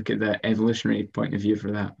interesting to look at the evolutionary point of view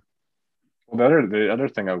for that. Well, the other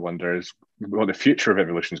thing I wonder is what the future of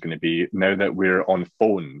evolution is going to be now that we're on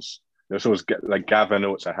phones. There's always like Gavin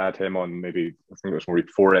Oates. I had him on maybe, I think it was maybe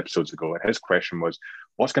 4 episodes ago, and his question was,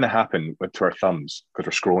 "What's going to happen to our thumbs because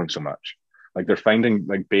we're scrolling so much?" Like they're finding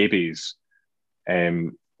like babies.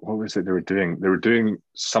 What was it they were doing? They were doing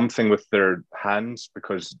something with their hands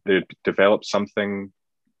because they developed something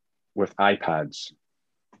with iPads.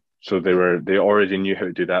 So they already knew how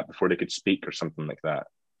to do that before they could speak or something like that.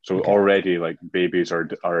 So already like babies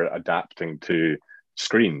are adapting to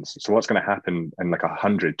screens. So what's going to happen in like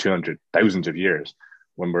 100, 200, thousands of years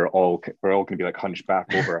when we're all going to be like hunched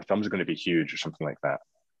back over, our thumbs are going to be huge or something like that.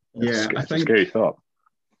 It's a scary thought.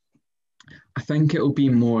 I think it'll be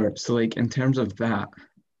more, so like in terms of that,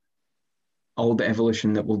 all the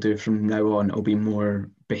evolution that we'll do from now on, it'll be more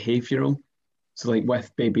behavioral. So like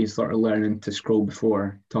with babies sort of learning to scroll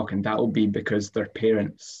before talking, that will be because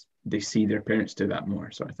they see their parents do that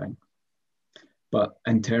more, sort of thing. But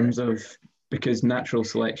in terms of, because natural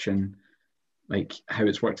selection, like how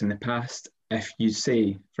it's worked in the past, if you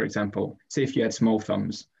say, for example, say if you had small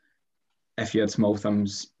thumbs,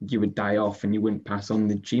 you would die off and you wouldn't pass on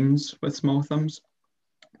the genes with small thumbs.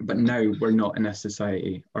 But now we're not in a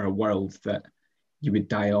society or a world that you would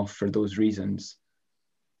die off for those reasons.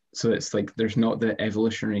 So it's like there's not the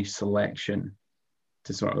evolutionary selection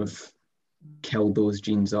to sort of kill those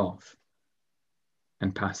genes off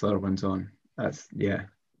and pass the other ones on. That's, yeah.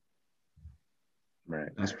 Right.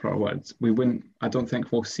 That's probably what I don't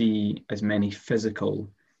think we'll see as many physical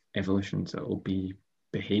evolutions. It will be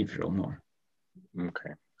behavioral more.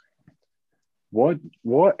 Okay. What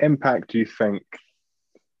impact do you think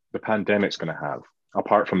the pandemic's going to have,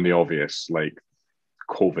 apart from the obvious, like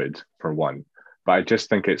COVID for one? But I just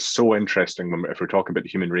think it's so interesting if we're talking about the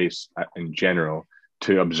human race in general,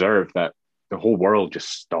 to observe that the whole world just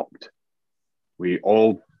stopped. We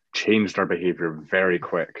all changed our behavior very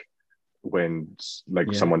quick when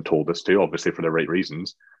someone told us to, obviously for the right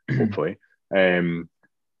reasons, hopefully.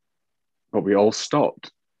 But we all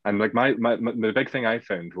stopped. And like the big thing I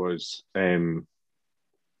found was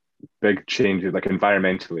big changes, like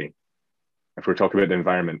environmentally. If we're talking about the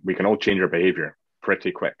environment, we can all change our behavior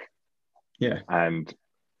pretty quick. Yeah. And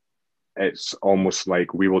it's almost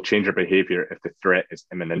like we will change our behavior if the threat is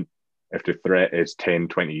imminent. If the threat is 10,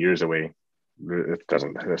 20 years away, it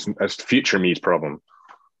doesn't. It's future me's problem,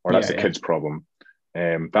 or that's the kid's problem.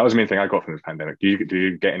 That was the main thing I got from this pandemic. Do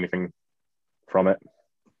you get anything from it?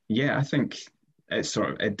 Yeah, I think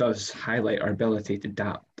it does highlight our ability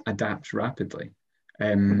to adapt rapidly.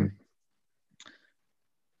 But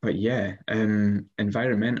yeah,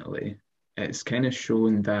 environmentally, it's kind of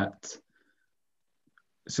shown that.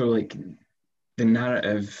 So like the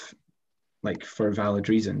narrative, like for valid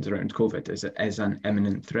reasons around COVID, is it is an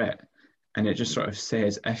imminent threat, and it just sort of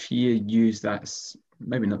says if you use that,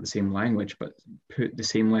 maybe not the same language, but put the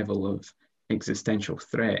same level of existential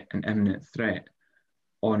threat and imminent threat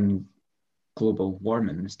on global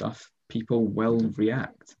warming and stuff, people will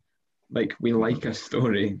react. Like we like a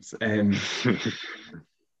story.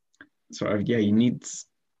 Sort of, you need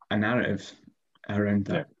a narrative around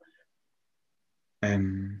that.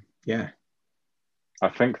 Yeah. I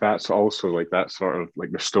think that's also like that sort of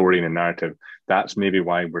like the story and the narrative. That's maybe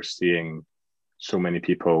why we're seeing so many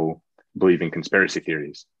people believe in conspiracy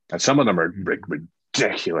theories. And some of them are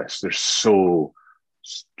ridiculous. They're so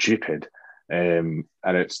stupid. And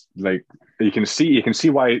it's like you can see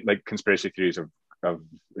why like conspiracy theories have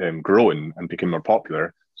grown and become more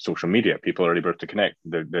popular. Social media, people are able to connect.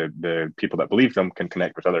 The people that believe them can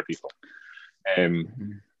connect with other people.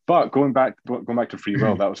 But going back to free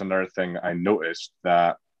will, that was another thing I noticed,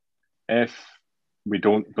 that if we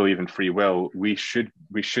don't believe in free will, we should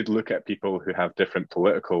look at people who have different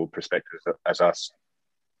political perspectives as us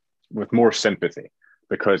with more sympathy.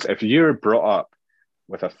 Because if you're brought up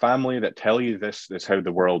with a family that tell you this is how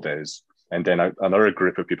the world is, and then another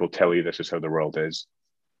group of people tell you this is how the world is,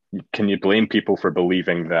 can you blame people for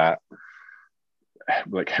believing that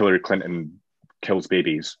like Hillary Clinton kills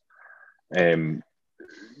babies?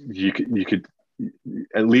 You could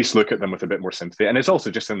at least look at them with a bit more sympathy. And it's also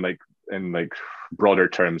just in broader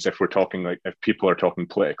terms, if we're talking like if people are talking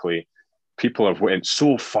politically, people have went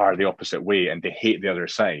so far the opposite way and they hate the other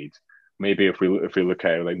side. Maybe if we look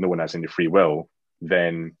at it like no one has any free will,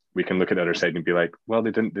 then we can look at the other side and be like, well,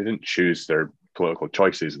 they didn't choose their political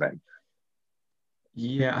choices then.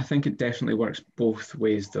 Yeah, I think it definitely works both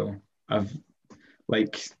ways though.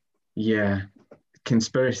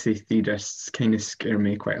 Conspiracy theorists kind of scare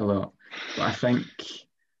me quite a lot. But I think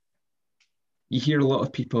you hear a lot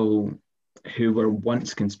of people who were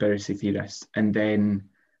once conspiracy theorists and then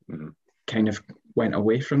kind of went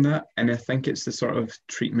away from that. And I think it's the sort of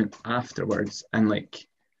treatment afterwards. And like,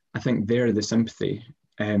 I think they're the sympathy.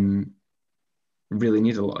 really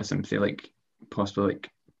need a lot of sympathy, like possibly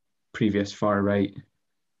like previous far right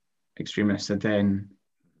extremists. And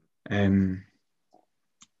then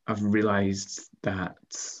I've realised that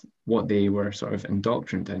what they were sort of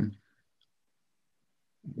indoctrinated in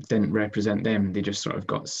didn't represent them. They just sort of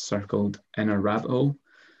got circled in a rabbit hole.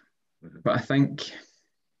 But I think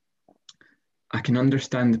I can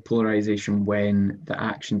understand the polarization when the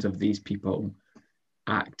actions of these people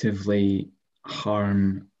actively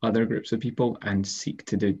harm other groups of people and seek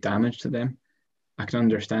to do damage to them. I can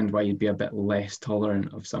understand why you'd be a bit less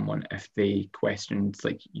tolerant of someone if they questioned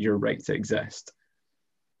like your right to exist.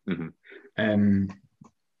 I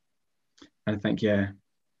think, yeah,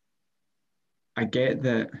 I get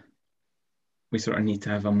that we sort of need to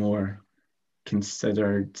have a more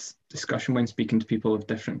considered discussion when speaking to people of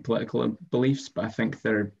different political beliefs, but I think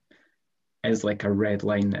there is like a red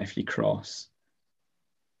line that if you cross,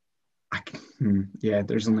 yeah,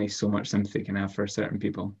 there's only so much sympathy you can have for certain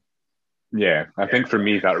people. Yeah, I think for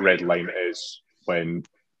me that red line is when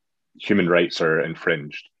human rights are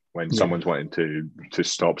infringed, when someone's wanting to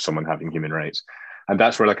stop someone having human rights. And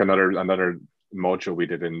that's where like another module we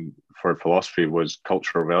did for philosophy was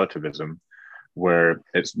cultural relativism, where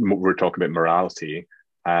we're talking about morality,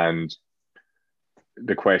 and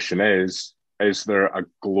the question is there a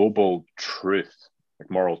global truth, like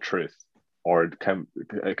moral truth, or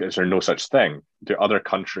is there no such thing? Do other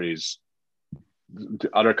countries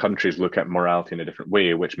look at morality in a different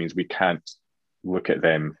way, which means we can't look at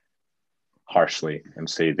them harshly and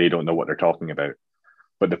say they don't know what they're talking about?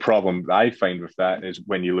 But the problem I find with that is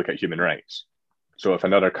when you look at human rights. So if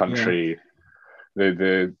another country,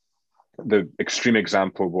 the extreme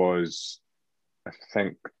example was, I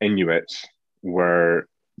think, Inuits, where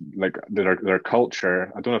like their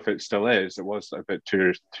culture, I don't know if it still is, it was about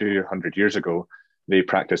 200 years ago, they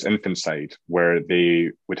practiced infanticide, where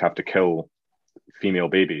they would have to kill female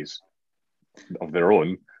babies of their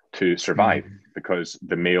own to survive, because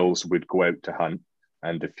the males would go out to hunt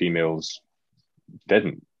and the females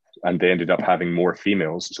didn't. And they ended up having more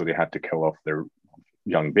females, so they had to kill off their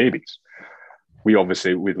young babies. We'd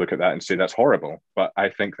look at that and say that's horrible, but I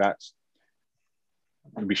think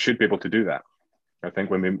we should be able to do that. I think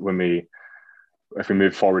if we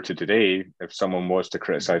move forward to today, if someone was to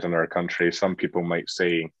criticize another country, some people might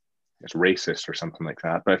say it's racist or something like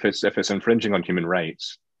that. But if it's infringing on human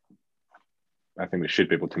rights, I think we should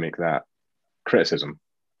be able to make that criticism.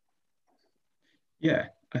 Yeah,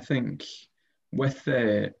 I think with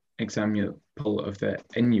the example of the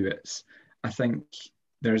Inuits, I think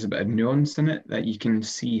there's a bit of nuance in it that you can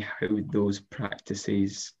see how those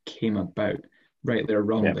practices came about, rightly or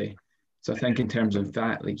wrongly. Yeah. So I think in terms of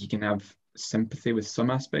that, like you can have sympathy with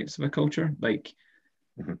some aspects of a culture, like,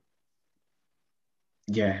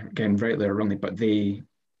 yeah, again, rightly or wrongly, but they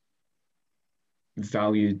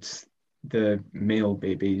valued the male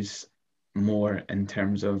babies more in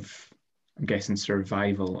terms of, I'm guessing,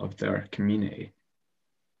 survival of their community.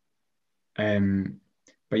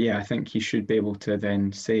 But yeah, I think you should be able to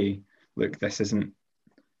then say, look, this isn't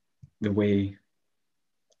the way,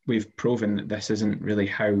 we've proven that this isn't really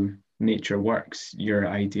how nature works. Your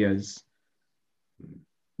ideas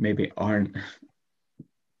maybe aren't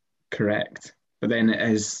correct. But then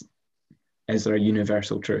is there a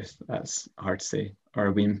universal truth? That's hard to say. Or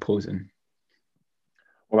are we imposing?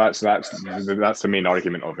 Well, that's the main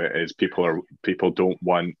argument of it, is people don't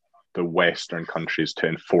want the Western countries to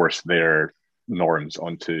enforce their norms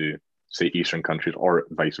onto, say, Eastern countries, or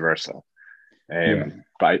vice versa.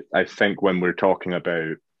 But I think when we're talking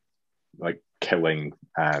about like killing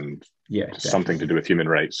and something to do with human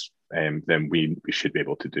rights, then we should be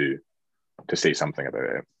able to say something about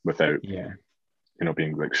it without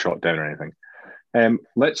being like shot down or anything.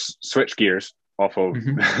 Let's switch gears off of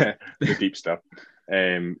the deep stuff.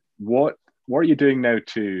 What are you doing now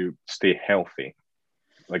to stay healthy,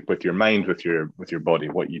 like with your mind, with your body?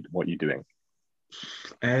 What you doing?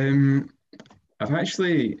 I've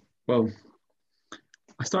actually, I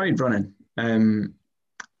started running, and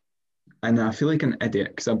I feel like an idiot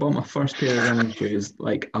because I bought my first pair of running shoes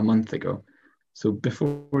like a month ago. So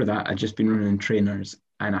before that, I'd just been running trainers,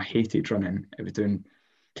 and I hated running. It was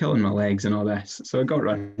killing my legs and all this. So I got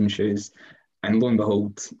running shoes, and lo and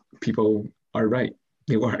behold, people are right.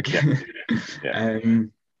 They work. I've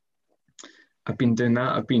been doing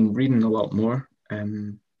that. I've been reading a lot more.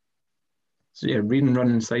 So yeah, reading,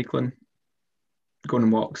 running, cycling, going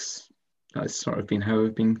on walks. That's sort of been how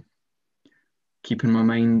I've been keeping my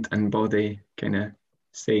mind and body kind of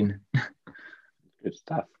sane. Good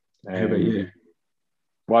stuff. How about you?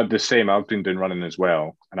 Well, the same. I've been doing running as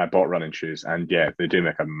well, and I bought running shoes, and yeah, they do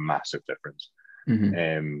make a massive difference.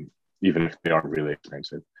 even if they aren't really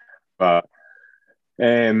expensive. But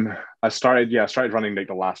I started running like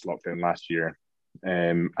the last lockdown last year,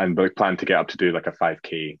 and like plan to get up to do like a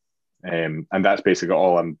 5K, and that's basically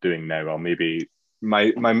all I'm doing now. I'll maybe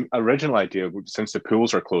my original idea, since the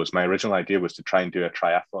pools are closed, my original idea was to try and do a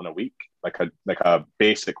triathlon a week, like a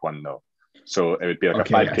basic one though. So it would be like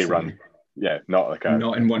a 5K run. Yeah, not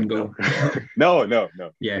in one go. No.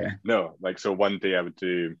 Yeah. No, like so one day I would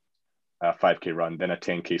do a 5K run, then a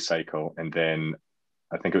 10K cycle, and then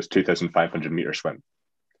I think it was 2,500 meter swim.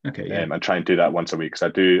 Okay. Yeah. And try and do that once a week.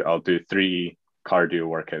 So I'll do 3 cardio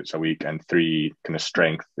workouts a week and 3 kind of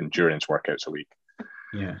strength endurance workouts a week.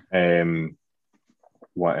 Yeah.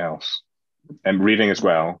 What else? Reading as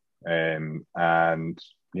well. And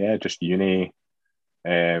yeah, just uni.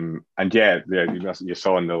 And yeah, you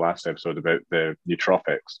saw in the last episode about the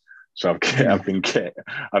nootropics. So I've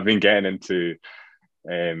been getting into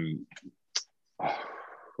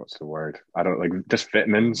what's the word? I don't like just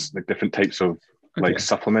vitamins, like different types of like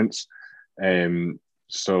supplements.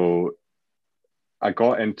 So I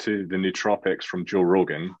got into the nootropics from Joe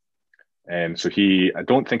Rogan. So I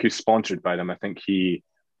don't think he's sponsored by them. I think he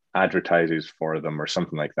advertises for them or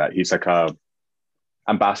something like that. He's like a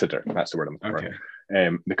ambassador. That's the word I'm looking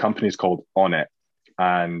for. The company is called On It,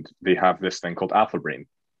 and they have this thing called Alpha Brain,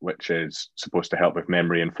 which is supposed to help with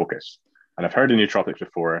memory and focus. And I've heard of nootropics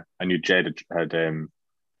before. I knew Jed had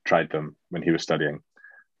tried them when he was studying,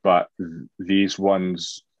 but these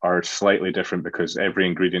ones are slightly different because every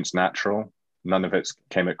ingredient's natural. None of it's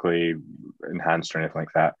chemically enhanced or anything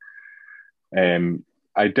like that.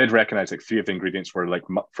 I did recognize like 3 of the ingredients were like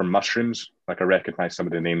from mushrooms. Like I recognized some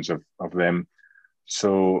of the names of them.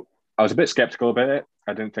 So I was a bit skeptical about it.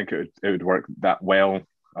 I didn't think it would work that well.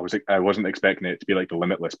 I wasn't expecting it to be like the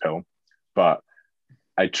Limitless pill, but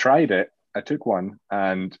I tried it. I took one,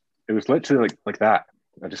 and it was literally like that.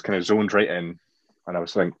 I just kind of zoned right in, and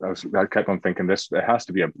I kept on thinking it has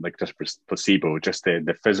to be like just placebo. Just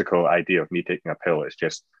the physical idea of me taking a pill is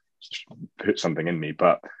just put something in me.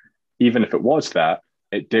 But even if it was that,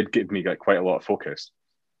 it did give me like quite a lot of focus,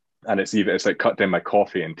 and it's like cut down my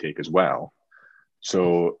coffee intake as well.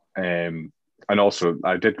 So and also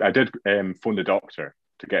I did phone the doctor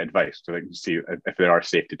to get advice to like see if they are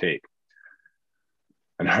safe to take.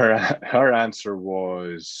 And her answer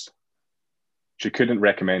was she couldn't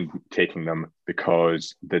recommend taking them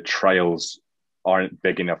because the trials aren't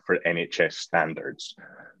big enough for NHS standards.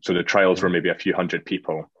 So the trials were maybe a few hundred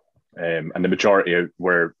people, and the majority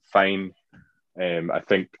were fine. I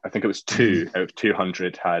think it was 2 out of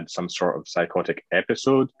 200 had some sort of psychotic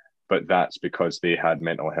episode, but that's because they had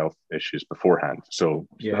mental health issues beforehand. So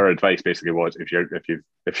her advice basically was if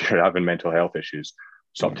you're having mental health issues,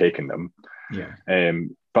 stop taking them. Yeah.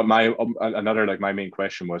 But my main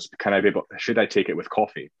question was, should I take it with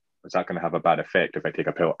coffee? Is that going to have a bad effect if I take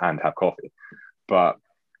a pill and have coffee? But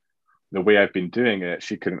the way I've been doing it,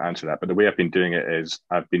 she couldn't answer that. But the way I've been doing it is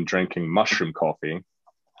I've been drinking mushroom coffee,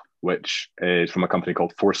 which is from a company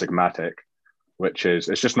called Four Sigmatic,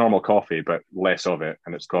 it's just normal coffee, but less of it.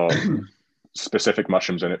 And it's got specific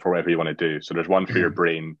mushrooms in it for whatever you want to do. So there's one for your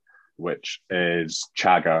brain, which is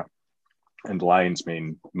chaga and lion's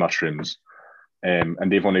mane mushrooms. And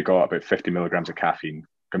they've only got about 50 milligrams of caffeine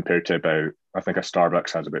compared to about, I think a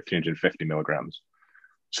Starbucks has about 350 milligrams.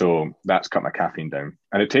 So that's cut my caffeine down,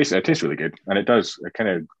 and it tastes really good. And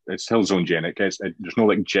it still zones you in. There's no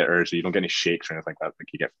like jitters, or you don't get any shakes or anything like that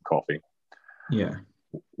you get from coffee. Yeah.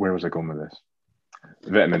 Where was I going with this?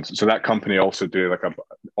 Vitamins. So that company also do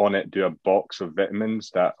a box of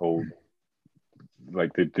vitamins that will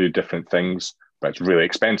like they do different things, but it's really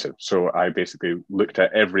expensive. So I basically looked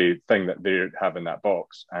at everything that they have in that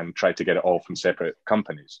box and tried to get it all from separate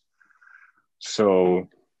companies. So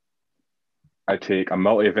I take a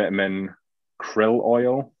multivitamin, krill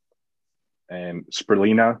oil,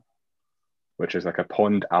 spirulina, which is like a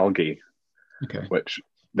pond algae, which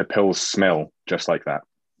the pills smell just like that.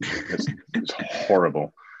 It's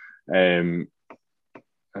horrible. And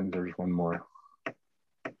there's one more.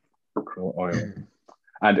 Krill oil.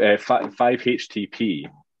 And 5-HTP,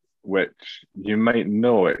 which you might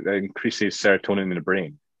know, it increases serotonin in the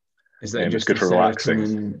brain. Is that just good for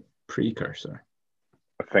relaxing? Precursor?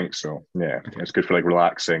 I think so, yeah. Okay. It's good for like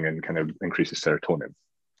relaxing and kind of increases serotonin.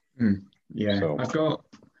 Yeah, so I've got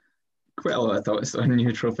quite a lot of thoughts on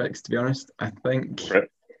nootropics, to be honest. I think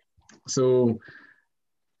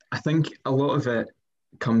a lot of it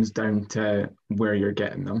comes down to where you're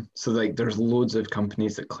getting them. So like there's loads of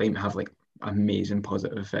companies that claim to have like amazing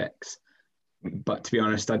positive effects, but to be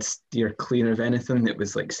honest, I'd steer clear of anything that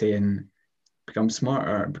was like saying become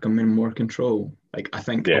smarter, become in more control. Like I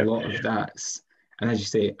think a lot of that's, And as you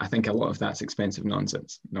say, I think a lot of that's expensive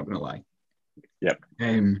nonsense, not going to lie. Yep.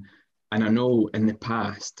 And I know in the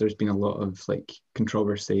past there's been a lot of like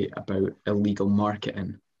controversy about illegal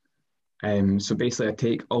marketing. So basically, I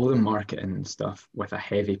take all the marketing stuff with a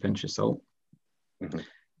heavy pinch of salt. But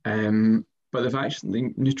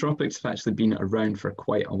nootropics have actually been around for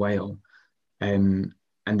quite a while, and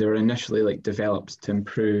they were initially like developed to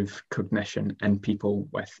improve cognition in people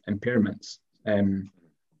with impairments,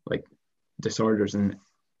 like disorders and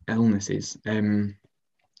illnesses.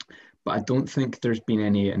 But I don't think there's been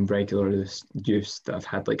any in regular use that have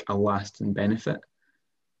had like a lasting benefit.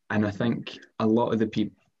 And I think a lot of the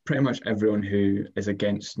people, pretty much everyone who is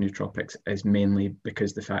against nootropics, is mainly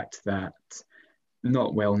because the fact that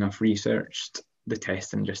not well enough researched, the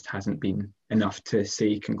testing just hasn't been enough to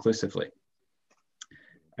say conclusively.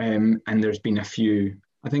 And there's been a few,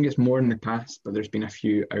 I think it's more in the past, but there's been a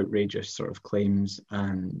few outrageous sort of claims,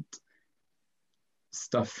 and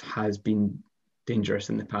stuff has been dangerous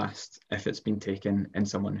in the past if it's been taken in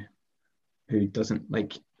someone who doesn't,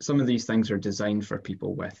 like, some of these things are designed for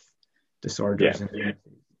people with disorders.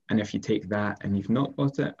 And if you take that and you've not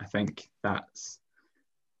got it, I think that's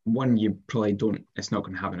one, you probably don't, it's not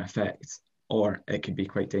going to have an effect, or it could be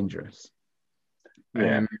quite dangerous.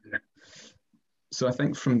 So I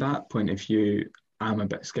think from that point of view, I'm a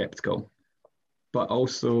bit skeptical. But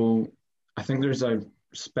also, I think there's a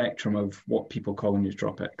spectrum of what people call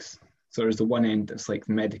nootropics. So there's the one end that's like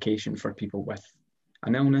medication for people with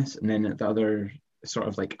an illness, and then at the other, sort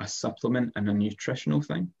of like a supplement and a nutritional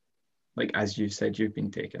thing, like as you said you've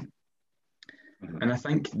been taking. And I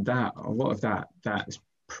think that a lot of that is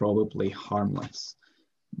probably harmless.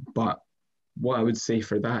 But what I would say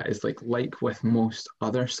for that is like with most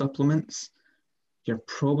other supplements, you're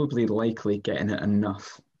probably likely getting it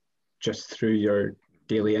enough just through your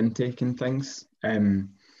daily intake and things. And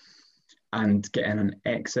getting an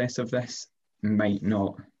excess of this might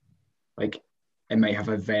not, like, it might have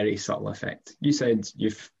a very subtle effect. You said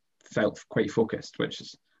you've felt quite focused, which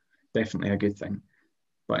is definitely a good thing.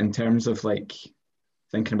 But in terms of like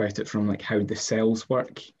thinking about it from like how the cells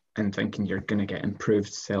work and thinking you're going to get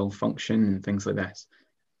improved cell function and things like this,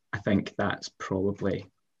 I think that's probably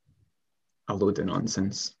a load of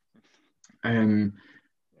nonsense. And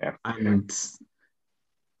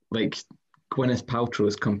like Gwyneth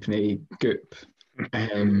Paltrow's company Goop,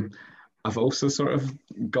 I've also sort of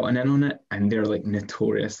gotten in on it, and they're like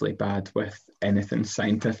notoriously bad with anything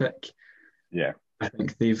scientific. I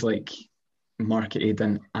think they've like marketed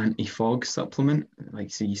an anti-fog supplement,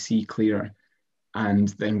 like so you see clearer, and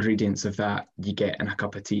the ingredients of that you get in a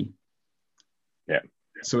cup of tea.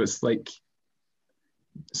 So it's like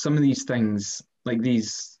some of these things, like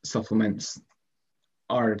these supplements,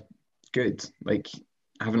 are good. Like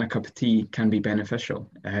having a cup of tea can be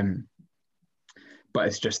beneficial, but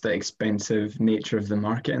it's just the expensive nature of the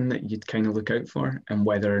marketing that you'd kind of look out for, and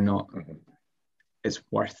whether or not it's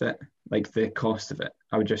worth it, like the cost of it.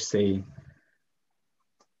 I would just say,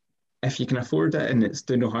 if you can afford it and it's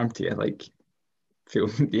doing no harm to you, like,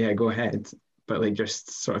 go ahead. But like,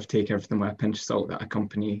 just sort of take everything with a pinch of salt that a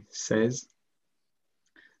company says.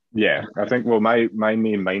 I think, well, my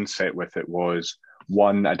main mindset with it was,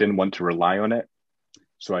 one, I didn't want to rely on it.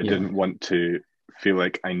 So I didn't want to feel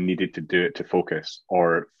like I needed to do it to focus,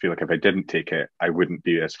 or feel like if I didn't take it, I wouldn't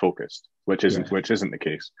be as focused, which isn't the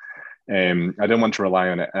case. I didn't want to rely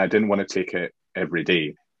on it, and I didn't want to take it every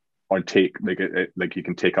day, or take like you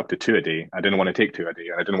can take up to 2 a day. I didn't want to take 2 a day,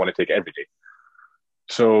 and I didn't want to take it every day.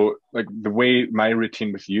 So like the way my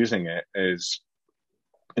routine with using it is,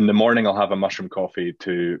 in the morning I'll have a mushroom coffee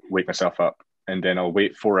to wake myself up, and then I'll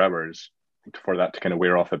wait 4 hours for that to kind of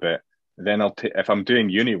wear off a bit. Then I'll take, if I'm doing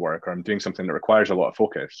uni work or I'm doing something that requires a lot of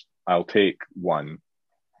focus, I'll take one,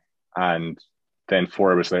 and then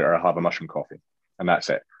 4 hours later I'll have a mushroom coffee, and that's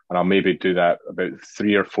it. And I'll maybe do that about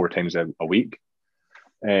 3 or 4 times a week.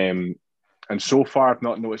 And so far I've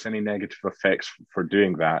not noticed any negative effects for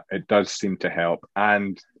doing that. It does seem to help.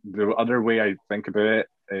 And the other way I think about it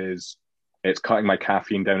is it's cutting my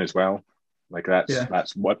caffeine down as well. Like that's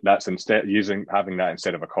instead having that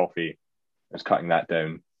instead of a coffee, it's cutting that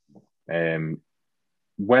down.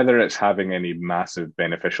 Whether it's having any massive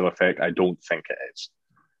beneficial effect, I don't think it is.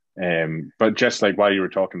 But just like while you were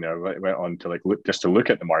talking there, I went on to like look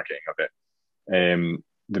at the marketing of it.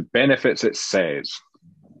 The benefits it says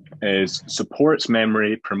is supports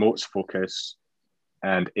memory, promotes focus,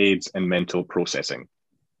 and aids in mental processing.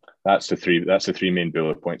 That's the three main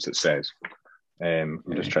bullet points it says. I'm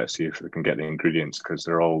just trying to see if we can get the ingredients, because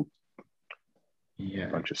they're all a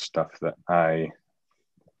bunch of stuff that I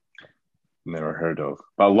never heard of.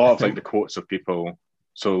 But a lot of like the quotes of people.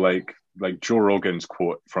 So like like Joe Rogan's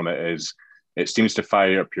quote from it is, "It seems to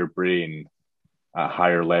fire up your brain at a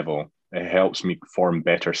higher level. It helps me form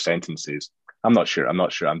better sentences." I'm not sure. I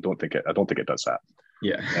don't think it does that.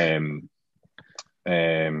 Yeah.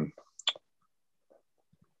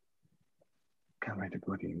 Can't write the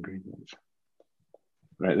bloody ingredients.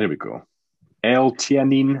 Right, there we go.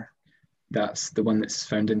 L-theanine. That's the one that's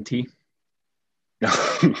found in tea.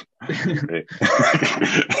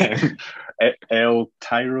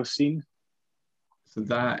 L-tyrosine. So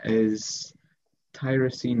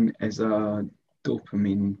tyrosine is a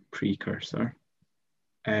dopamine precursor.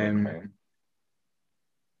 Okay.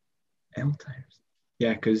 L-tyrosine.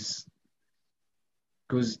 Yeah, because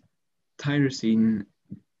goes tyrosine,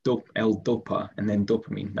 L-dopa, and then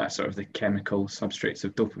dopamine. That's sort of the chemical substrates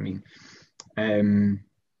of dopamine. And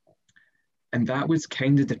that would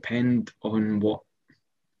kind of depend on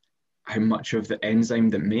how much of the enzyme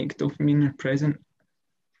that make dopamine are present.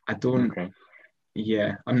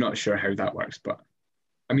 Yeah, I'm not sure how that works, but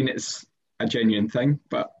I mean, it's a genuine thing,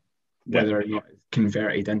 but whether or not it's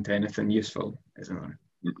converted into anything useful is another.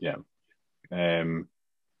 Yeah.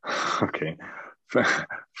 Okay.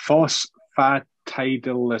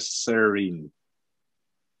 Phosphatidylserine.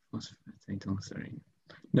 Phosphatidylserine.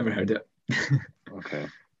 Never heard it. Okay.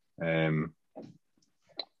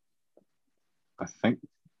 I think.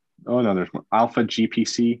 Oh no, there's more. Alpha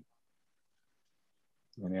GPC.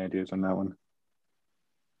 Any ideas on that one?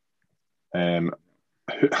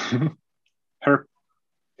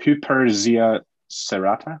 Huperzia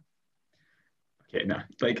serrata. Okay, no,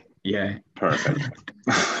 like, yeah. Perfect.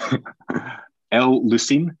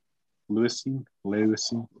 L-leucine. Leucine.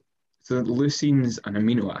 So leucine's an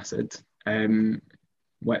amino acid,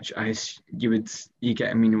 which you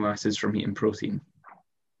get amino acids from eating protein.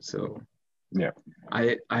 So yeah,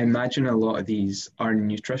 I imagine a lot of these are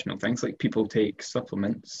nutritional things, like people take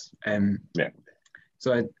supplements. Yeah.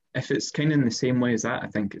 So if it's kind of in the same way as that, I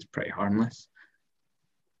think it's pretty harmless.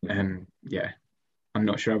 Yeah, I'm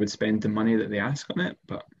not sure I would spend the money that they ask on it,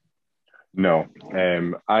 but no,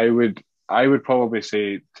 I would probably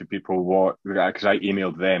say to people because I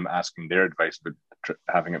emailed them asking their advice about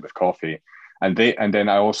having it with coffee, and then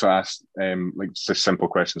I also asked like just simple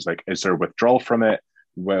questions like, is there withdrawal from it?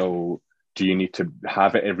 Do you need to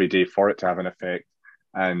have it every day for it to have an effect?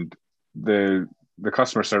 And the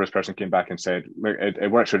customer service person came back and said, look, it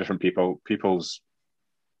works for different people. People's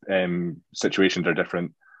situations are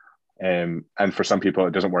different. And for some people,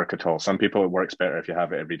 it doesn't work at all. Some people, it works better if you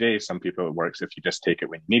have it every day. Some people, it works if you just take it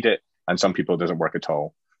when you need it. And some people, it doesn't work at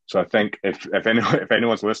all. So I think if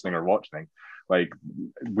anyone's listening or watching, like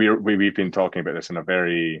we've been talking about this in a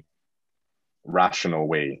very rational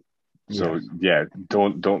way. So yeah,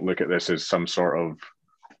 don't look at this as some sort of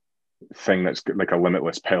thing that's like a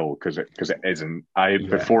limitless pill because it isn't.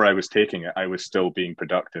 Before I was taking it, I was still being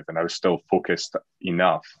productive and I was still focused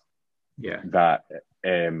enough that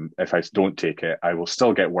if I don't take it, I will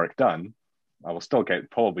still get work done. I will still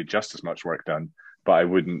get probably just as much work done, but I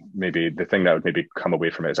wouldn't the thing that would maybe come away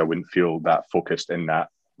from it is I wouldn't feel that focused in that,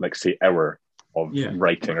 like say, hour of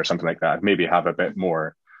writing or something like that. I'd maybe have a bit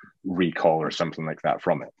more recall or something like that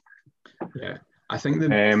from it. Yeah, I think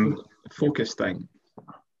the focus thing,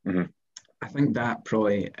 I think that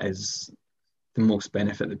probably is the most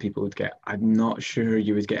benefit that people would get. I'm not sure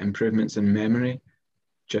you would get improvements in memory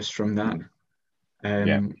just from that.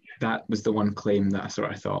 That was the one claim that I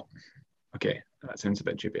sort of thought, okay, that sounds a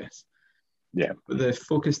bit dubious. Yeah. But the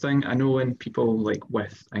focus thing, I know when people like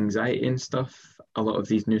with anxiety and stuff, a lot of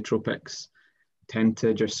these nootropics tend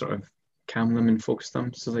to just sort of calm them and focus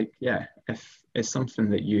them. So like, yeah, if it's something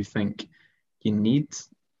that you think you need,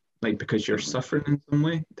 like because you're suffering in some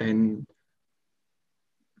way, then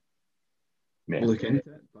look into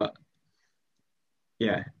it. But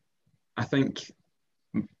yeah, I think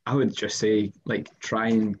I would just say like try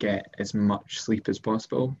and get as much sleep as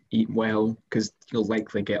possible, eat well, because you'll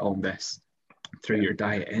likely get all this through your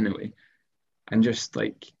diet anyway, and just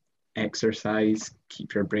like exercise,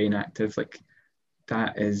 keep your brain active. Like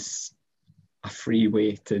that is a free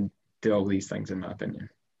way to do all these things, in my opinion.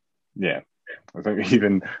 Yeah, I think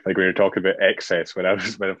even like we were talking about excess when I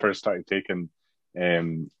first started taking a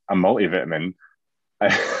multivitamin.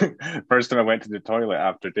 First time I went to the toilet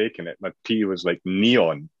after taking it, my pee was like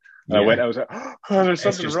neon. And I was like, oh, there's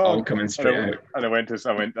something just wrong. All coming straight out. And I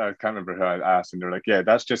can't remember who I asked, and they're like, yeah,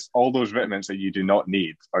 that's just all those vitamins that you do not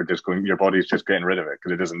need are just going, your body's just getting rid of it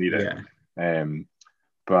because it doesn't need it.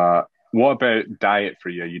 But what about diet for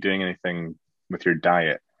you? Are you doing anything with your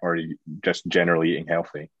diet, or are you just generally eating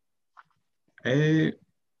healthy?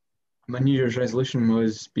 My New Year's resolution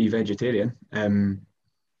was be vegetarian,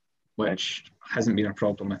 which hasn't been a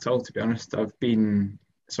problem at all, to be honest. I've been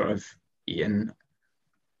sort of eating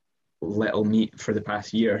little meat for the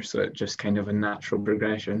past year, so it's just kind of a natural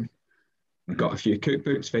progression. Got a few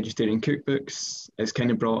cookbooks, vegetarian cookbooks. It's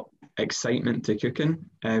kind of brought excitement to cooking,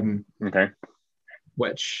 Okay.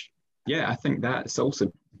 which, yeah, I think that's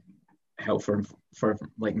also helpful for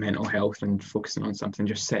like mental health and focusing on something,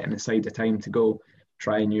 just setting aside the time to go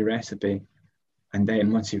try a new recipe. And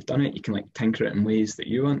then once you've done it, you can like tinker it in ways that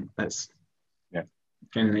you want. That's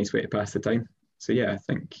kind of a nice way to pass the time. So yeah, I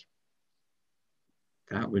think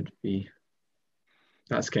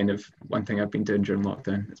that's kind of one thing I've been doing during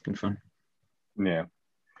lockdown. It's been fun. Yeah.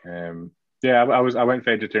 I went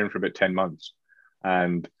vegetarian for about 10 months.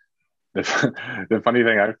 And the funny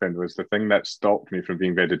thing I found was the thing that stopped me from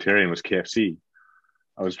being vegetarian was KFC.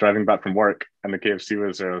 I was driving back from work and the KFC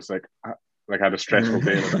was there. I was like I had a stressful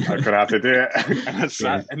day. I'm gonna have to do it. And I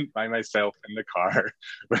sat by myself in the car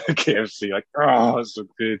with the KFC, like, oh, it's so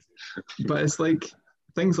good. But it's like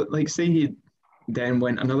things like say he then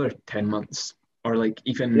went another 10 months or like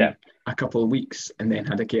even a couple of weeks and then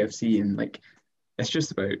had a KFC, and like it's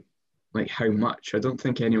just about like how much. I don't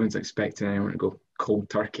think anyone's expecting anyone to go cold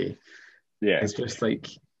turkey. Yeah. It's just like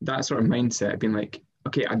that sort of mindset of being like,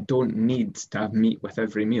 okay, I don't need to have meat with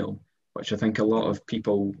every meal, which I think a lot of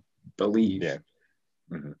people believe. Yeah.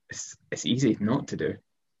 It's easy not to do.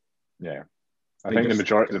 Yeah. I think the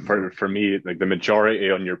majority, for me, like the majority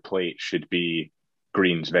on your plate should be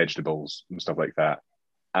greens, vegetables, and stuff like that.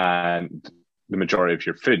 And the majority of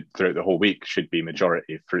your food throughout the whole week should be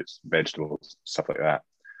majority fruits, vegetables, stuff like that.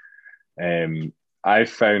 I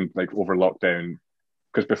found like over lockdown,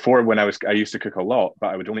 because before when I used to cook a lot, but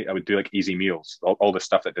I would do like easy meals, all the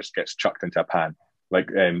stuff that just gets chucked into a pan, like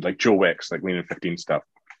Joe Wicks, like Lean and 15 stuff,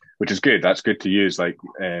 which is good. That's good to use like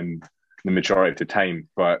the majority of the time.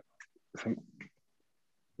 But I think,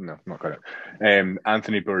 no, not got it.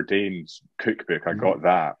 Anthony Bourdain's cookbook, I got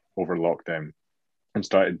that over lockdown and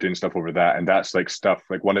started doing stuff over that. And that's like stuff,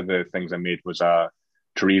 like one of the things I made was a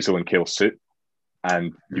chorizo and kale soup.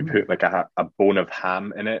 And you put like a bone of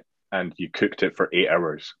ham in it and you cooked it for 8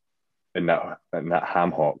 hours in that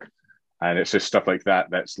ham hock. And it's just stuff like that.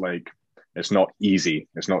 That's like, it's not easy.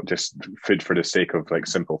 It's not just food for the sake of like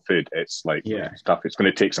simple food. It's like stuff. It's going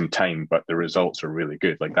to take some time, but the results are really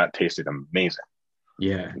good. Like that tasted amazing.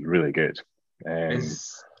 Yeah. Really good.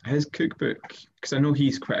 His cookbook, because I know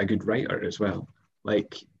he's quite a good writer as well.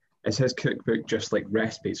 Like, is his cookbook just like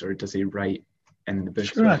recipes or does he write in the book?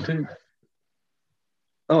 Sure, I do.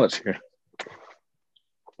 Oh, it's here.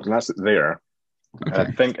 And that's there. Okay.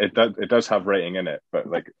 I think it does have writing in it, but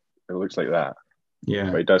like it looks like that.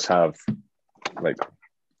 Yeah. But it does have like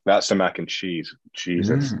that's the mac and cheese.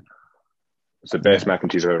 Jesus. It's the best mac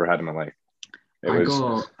and cheese I've ever had in my life. I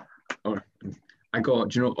got,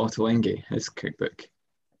 do you know Ottolenghi, his cookbook?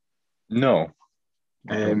 No.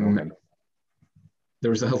 There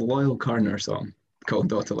was a Loyal Corner song called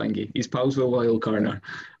Ottolenghi. He's pals with Loyal Corner.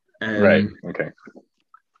 Right, okay.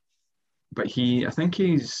 But I think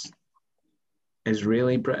he's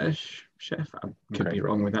Israeli British chef. I could be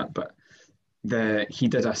wrong with that, but he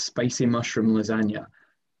did a spicy mushroom lasagna,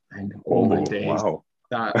 and oh my days, wow.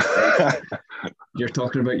 that you're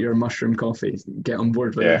talking about your mushroom coffee. Get on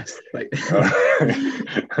board with this. Like,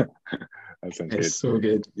 that sounds good. So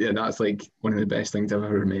good. Yeah, that's like one of the best things I've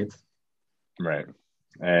ever made. Right.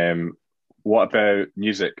 What about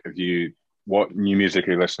music? What new music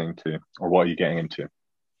are you listening to, or what are you getting into?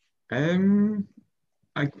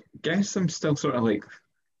 I guess I'm still sort of like,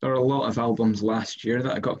 there are a lot of albums last year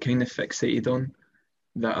that I got kind of fixated on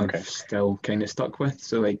that I've still kind of stuck with.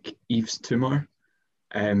 So like Yves Tumor,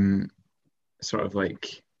 sort of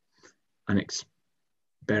like an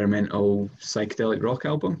experimental psychedelic rock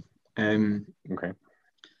album.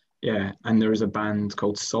 Yeah, and there was a band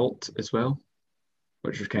called Salt as well,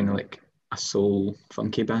 which was kind of like a soul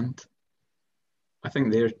funky band. I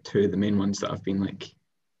think they're two of the main ones that I've been like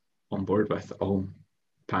on board with all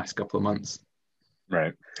past couple of months.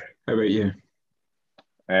 Right. How about you?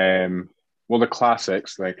 Well, the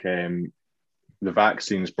classics, like the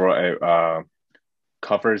Vaccines brought out a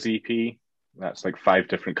covers EP. That's like 5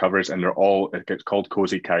 different covers, and it's called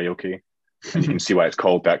Cozy Karaoke. And you can see why it's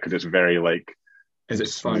called that, because it's very like is it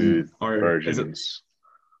fun or versions.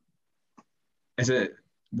 Is it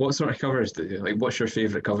what sort of covers do you like? What's your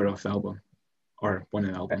favorite cover off the album, or one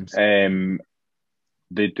of the albums?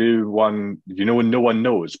 They do one, No One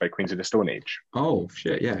Knows by Queens of the Stone Age. Oh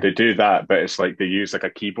shit, yeah. They do that, but it's like they use like a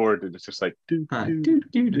keyboard and it's just like do.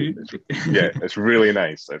 Yeah, it's really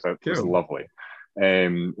nice. It's lovely.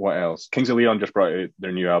 What else? Kings of Leon just brought out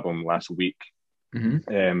their new album last week.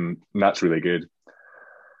 And that's really good.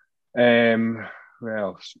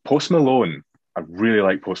 Well, Post Malone. I really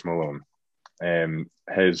like Post Malone.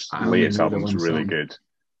 His I only latest know the album's one really song. good.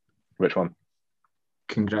 Which one?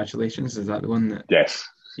 Congratulations, is that the one that? Yes,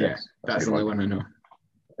 Yeah, yes, that's a that's good the only one. one I know.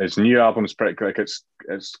 His new album's pretty good. Like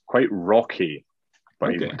it's quite rocky,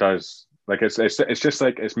 but he Okay. does like it's just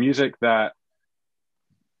like it's music that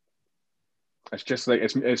it's just like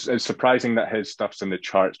it's surprising that his stuff's in the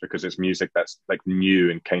charts because it's music that's like new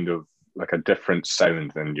and kind of like a different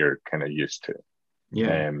sound than you're kind of used to.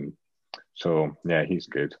 Yeah. Um, so yeah, he's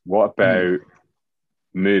good. What Hmm. about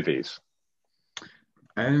movies?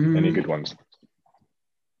 Any Um, good ones?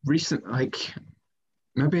 recent like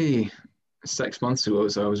maybe 6 months ago,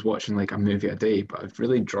 so I was watching like a movie a day, but I've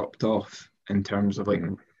really dropped off in terms of like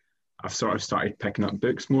Mhm. I've sort of started picking up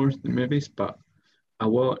books more than movies. But I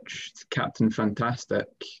watched Captain Fantastic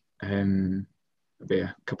maybe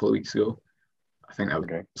a couple of weeks ago. I think that was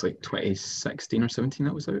Okay. like 2016 or 17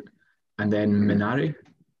 that was out. And then Mhm. Minari.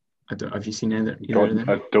 I don't have you seen either of Don't them?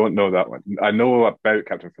 I don't know that one. I know about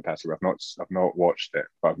Captain Fantastic. But I've not watched it,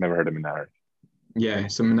 but I've never heard of Minari. Yeah,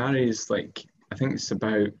 so Minari is like I think it's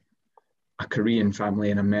about a Korean family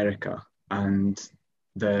in America, and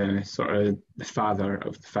the sort of the father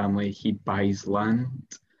of the family he buys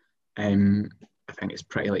land. Um, I think it's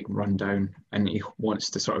pretty like run down, and he wants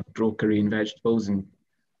to sort of grow Korean vegetables and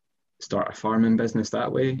start a farming business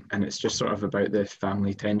that way. And it's just sort of about the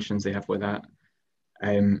family tensions they have with that.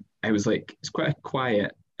 It was like it's quite a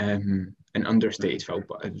quiet and understated film,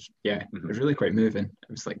 but it was yeah, it Mhm. was really quite moving. It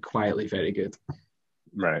was like quietly very good.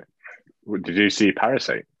 Right. Did you see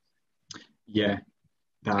Parasite? Yeah,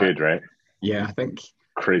 that Good, right? yeah, I think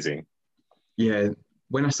Crazy. yeah,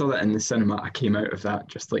 when I saw that in the cinema, I came out of that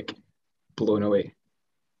just like blown away.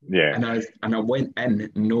 Yeah, And I went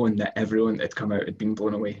in knowing that everyone that had come out had been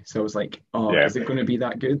blown away. So I was like, oh, yeah, is it going to be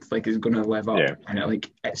that good? Like, is it going to live up? yeah, And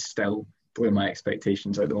it still blew my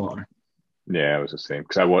expectations out the water. yeah. It was the same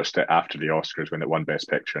because I watched it after the Oscars when it won Best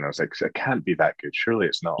Picture, and I was like, it can't be that good. Surely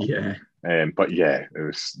it's not. Yeah, But yeah, it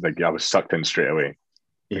was like I was sucked in straight away,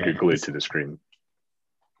 like you're yeah, glued to the screen.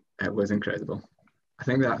 it was incredible. I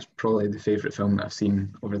think that's probably the favorite film that I've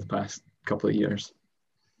seen over the past couple of years.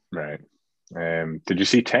 Right. Did you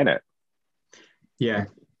see Tenet? Yeah,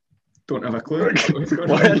 don't have a clue what's going on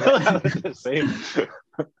Well, no, yet. that was the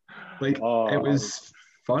same. Like, it Oh, was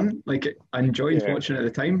fun. Like, I enjoyed yeah. watching it at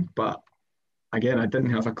the time, but again, I didn't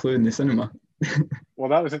have a clue in the cinema. Well,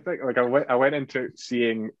 that was the thing. Like I went into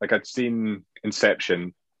seeing like I'd seen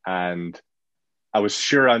Inception, and I was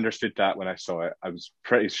sure I understood that when I saw it. I was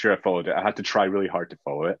pretty sure I followed it. I had to try really hard to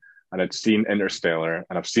follow it. And I'd seen Interstellar,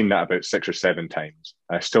 and I've seen that about 6 or 7 times.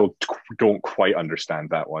 I still don't quite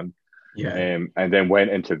understand that one. Yeah, And then went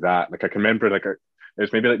into that. Like I can remember, it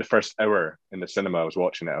was maybe like the first hour in the cinema I was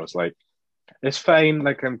watching it. I was like, it's fine.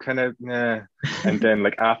 Like I'm kind of, nah. And then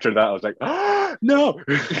like after that, I was like, oh, no,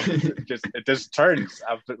 it just turns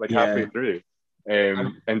after like halfway yeah, through.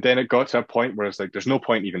 um, And then it got to a point where it's like, there's no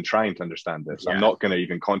point even trying to understand this. I'm yeah, not going to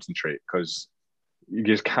even concentrate because you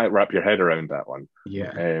just can't wrap your head around that one.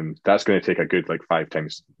 yeah, That's going to take a good like 5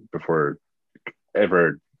 times before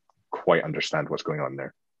ever quite understand what's going on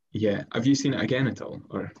there. yeah. Have you seen it again at all?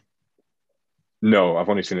 Or No, I've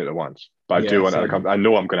only seen it once, but I do yeah, want to. so Like, I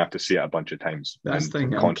know I'm going to have to see it a bunch of times that's and the thing.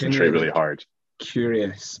 I'm kind concentrate of really like hard.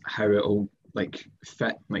 curious how it'll like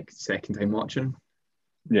fit like second time watching.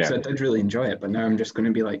 Yeah, So I did really enjoy it, but now I'm just going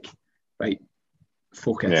to be like, right, yeah,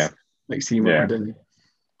 focus, like see what I'm yeah. doing.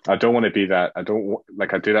 I don't want to be that. I don't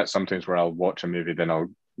like. I do that sometimes where I'll watch a movie, then I'll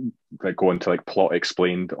like go into like plot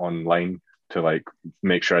explained online to like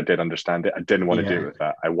make sure I did understand it. I didn't want to do Yeah, it with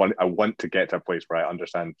that. I want to get to a place where I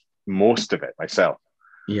understand most of it myself,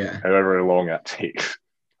 yeah. however long that takes.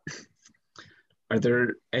 Are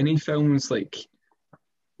there any films like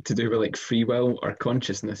to do with like free will or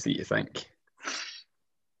consciousness that you think,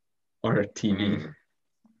 or TV? Hmm.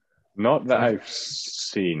 Not that So I've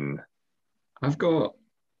seen. I've got,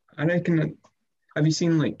 I reckon. Have you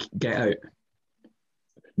seen like Get Out?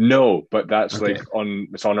 No, but that's Okay, like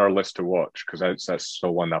it's on our list to watch because that's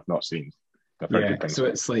the one I've not seen. I've heard yeah. good things So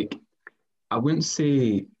about. it's like I wouldn't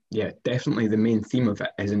say, yeah, definitely the main theme of it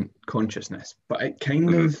isn't consciousness, but it kind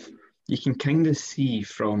Mm-hmm. of, you can kind of see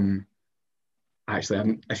from,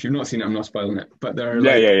 actually, if you've not seen it, I'm not spoiling it, but there are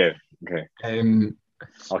Yeah, yeah, like, yeah. Okay, um,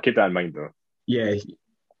 I'll keep that in mind though. yeah,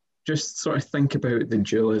 just sort of think about the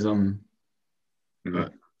dualism, Mm-hmm.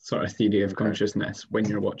 sort of theory of Okay, consciousness when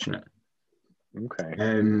you're watching it. okay,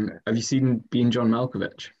 okay. Have you seen Being John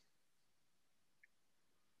Malkovich?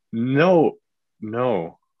 No,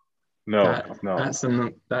 no, no, That I've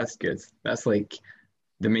not. that's good. That's like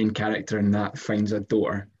the main character in that finds a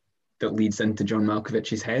door that leads into John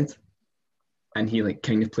Malkovich's head, and he like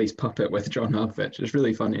kind of plays puppet with John Malkovich. It's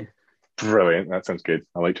really funny. Brilliant. That sounds good.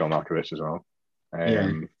 I like John Malkovich as well.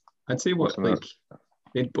 Yeah, I'd say what's what like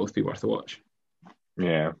they'd both be worth a watch.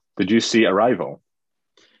 Yeah. Did you see Arrival?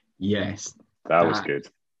 Yes, That was good.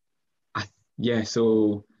 yeah.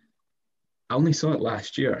 So I only saw it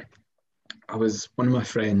last year. I was one of my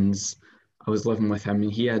friends. I was living with him,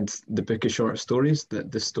 and he had the book of short stories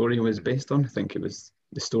that the story was based on. I think it was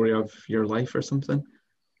The Story of Your Life or something.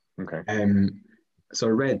 Okay. So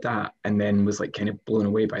I read that and then was like kind of blown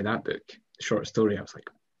away by that book, the short story. I was like,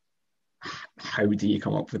 how do you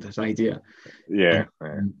come up with this idea? Yeah.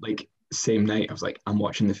 And, like same night, I was like, I'm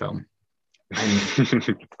watching the film.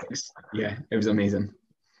 And yeah, it was amazing.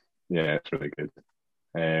 Yeah, it's really good.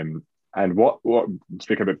 And what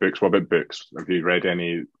speaking about books, what about books? Have you read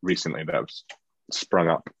any recently that have sprung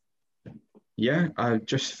up? Yeah, I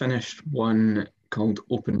just finished one called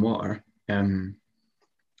Open Water.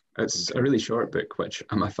 It's a really short book, which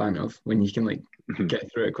I'm a fan of. When you can like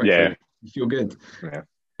get through it quickly, Yeah. you feel good. Yeah.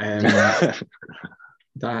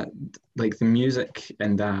 That like the music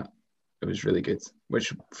in that, it was really good.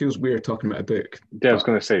 Which feels weird talking about a book. Yeah, I was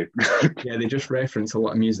going to say. Yeah, they just reference a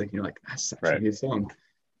lot of music, and you're like, that's such a good song.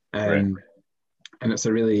 Right. And it's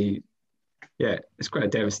a really, yeah, it's quite a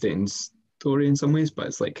devastating story in some ways, but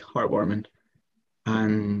it's like heartwarming.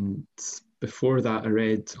 And before that, I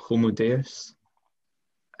read Homo Deus.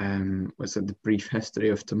 Was it The Brief History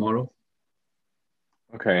of Tomorrow?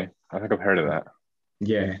 Okay, I think I've heard of that.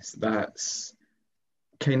 Yes, that's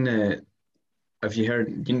kind of. Have you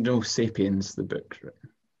heard? You know, *Sapiens*, the book, right?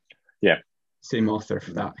 Yeah. Same author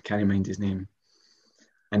for that. I can't mind his name.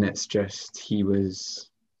 And it's just he was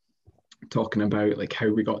talking about like how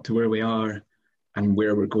we got to where we are and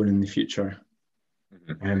where we're going in the future.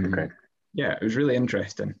 Okay. Yeah, it was really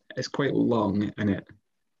interesting. It's quite long, and it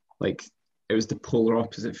was the polar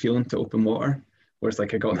opposite feeling to Open Water, whereas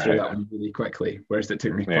like I got through that one really quickly, whereas it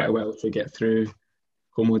took me quite a while to get through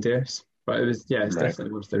Homo Deus. But it was, it's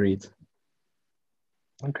definitely worth the read.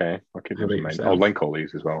 Okay, I'll keep How those about in mind. yourself? I'll link all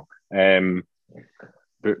these as well.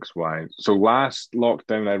 Books wise, so last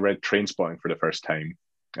lockdown I read Trainspotting for the first time.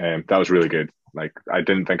 That was really good. Like I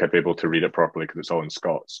didn't think I'd be able to read it properly because it's all in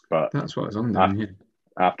Scots, but That's what I was on doing. Yeah.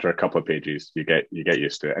 after a couple of pages, you get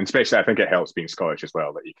used to it, and especially I think it helps being Scottish as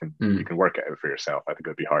well, that you can work it out for yourself. I think it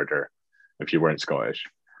would be harder if you weren't Scottish.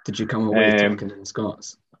 Did you come away talking in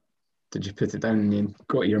Scots? Did you put it down and you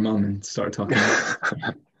go to your mum and start talking?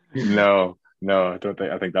 No, I don't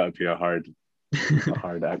think. I think that would be a hard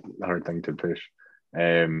thing to push.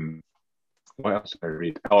 What else did I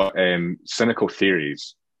read? Cynical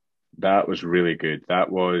Theories. That was really good.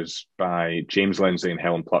 That was by James Lindsay and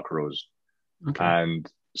Helen Pluckrose. Okay. And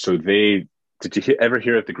so did you ever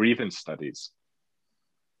hear of the grievance studies?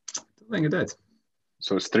 I don't think I did.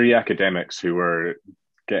 So it's three academics who were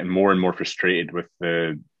getting more and more frustrated with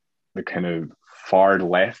the kind of far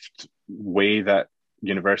left way that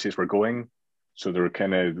universities were going. So they were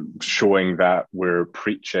kind of showing that we're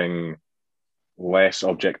preaching less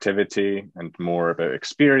objectivity and more about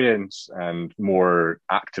experience and more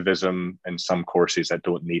activism in some courses that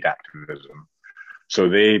don't need activism. So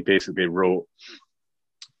they basically wrote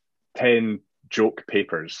 10 joke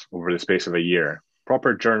papers over the space of a year,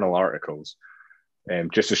 proper journal articles,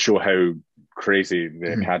 just to show how crazy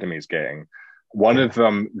the academy is getting. One of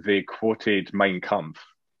them, they quoted Mein Kampf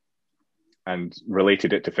and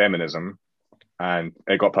related it to feminism, and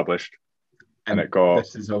it got published. And it got...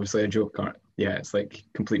 This is obviously a joke, yeah, it's like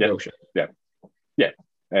complete bullshit. Yeah.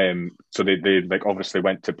 So they like obviously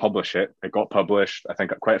went to publish it. It got published. I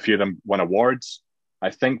think quite a few of them won awards. I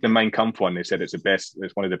think the Mein Kampf one, they said it's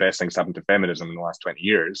one of the best things to happen to feminism in the last 20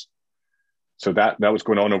 years. So that was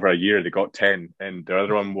going on over a year. They got 10. And the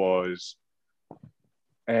other one was,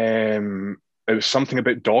 it was something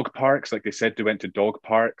about dog parks. Like they said they went to dog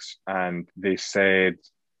parks and they said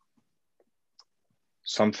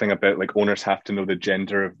something about like owners have to know the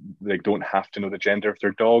gender, they don't have to know the gender of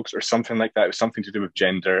their dogs or something like that. It was something to do with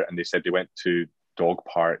gender. And they said they went to dog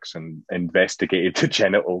parks and investigated the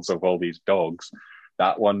genitals of all these dogs.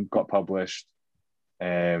 That one got published.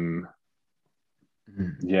 Yeah,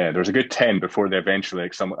 there was a good 10 before they eventually,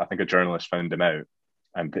 I think a journalist found them out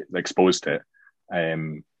and exposed it.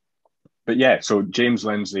 But yeah, so James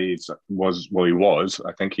Lindsay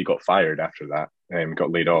I think he got fired after that,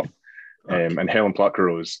 got laid off. And Helen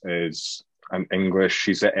Pluckrose is an English,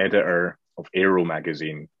 she's the editor of Aero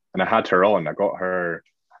magazine. And I had her on, I got her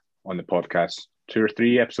on the podcast 2 or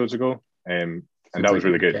 3 episodes ago. And that was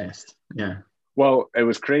really good. Guest. Yeah. Well, it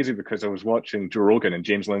was crazy because I was watching Joe Rogan and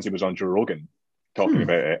James Lindsay was on Joe Rogan. talking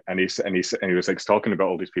about it, and he was like talking about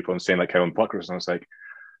all these people and saying like how unplugged it was, and I was like,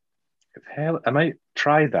 hell, I might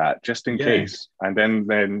try that just in Yeah. case. And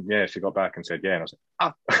then yeah, she got back and said yeah, and I was like,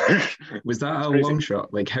 ah. Was that It's a crazy. long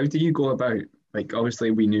shot? Like, how do you go about? Like,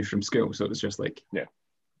 obviously we knew from school, so it was just like, Yeah.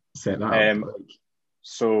 set that up. But, like,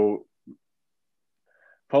 So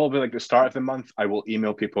probably like the start of the month, I will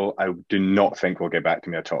email people I do not think will get back to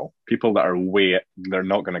me at all. People that are they're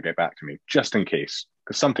not going to get back to me, just in case,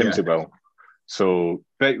 because sometimes Yeah. they will. So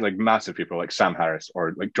big, like massive people like Sam Harris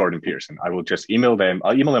or like Jordan Peterson, I will just email them.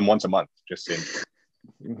 I'll email them once a month, just saying,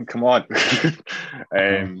 come on.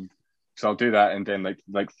 So I'll do that, and then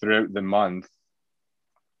like throughout the month,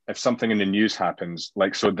 if something in the news happens,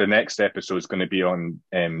 like, so the next episode is going to be on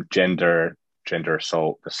gender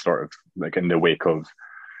assault, the sort of like in the wake of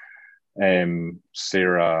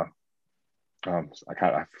Sarah, I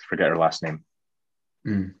forget her last name.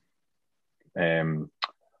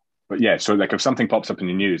 But yeah, so like if something pops up in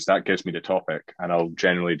the news, that gives me the topic, and I'll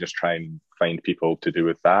generally just try and find people to do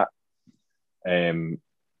with that. And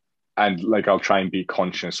like I'll try and be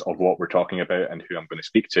conscious of what we're talking about and who I'm going to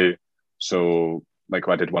speak to. So like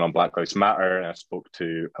I did one on Black Lives Matter, and I spoke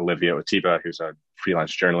to Olivia Otiba, who's a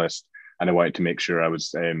freelance journalist, and I wanted to make sure I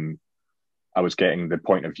was getting the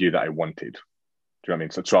point of view that I wanted. Do you know what I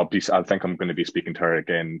mean? So I think I'm going to be speaking to her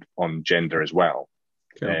again on gender as well.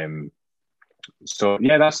 Cool. So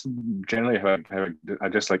yeah, that's generally how I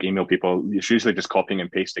just like email people. It's usually just copying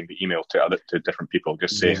and pasting the email to different people.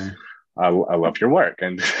 Just say, I love your work,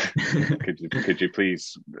 and could you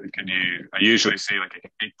please, I usually say like, it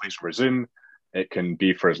can be please resume. It can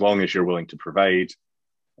be for as long as you're willing to provide.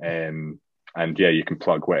 And yeah, you can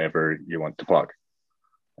plug whatever you want to plug.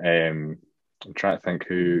 I'm trying to think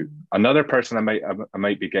who another person I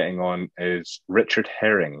might be getting on is Richard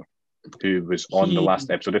Herring, who was on the last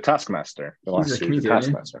episode of Taskmaster. He's a comedian,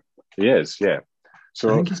 Taskmaster. He is, yeah. So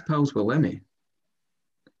I think he's pals with Lemmy.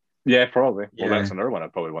 Yeah, probably. Yeah. Well, that's another one I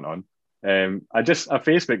probably want on. I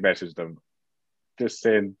Facebook messaged him, just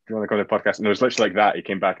saying, do you want to come to the podcast? And it was literally like that. He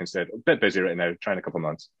came back and said, a bit busy right now, trying a couple of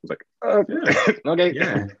months. I was like, oh, yeah. Okay.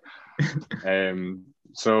 Yeah.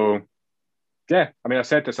 So yeah, I mean, I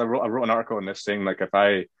said this, I wrote an article on this saying, like, if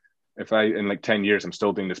I in like 10 years I'm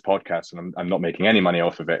still doing this podcast and I'm not making any money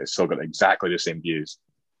off of it, it's still got exactly the same views,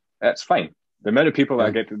 that's fine. The amount of people that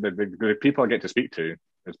I get to, the people I get to speak to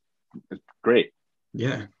is great.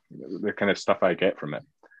 Yeah, the kind of stuff I get from it.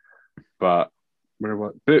 But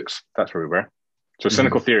books, that's where we were. So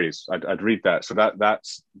cynical theories, I'd read that. So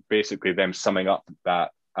that's basically them summing up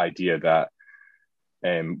that idea that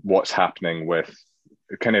what's happening with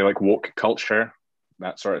kind of like woke culture,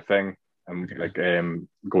 that sort of thing, and like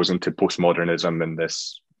goes into postmodernism and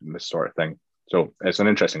this sort of thing. So it's an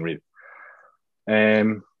interesting read.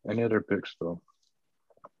 Any other books though?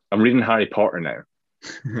 I'm reading Harry Potter now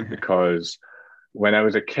because when I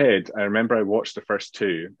was a kid, I remember I watched the first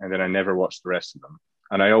two and then I never watched the rest of them.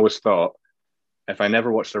 And I always thought, if I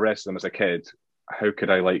never watched the rest of them as a kid, how could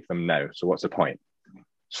I like them now? So what's the point?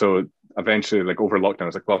 So eventually, like over lockdown, I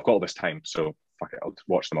was like, well, I've got all this time, so fuck it, I'll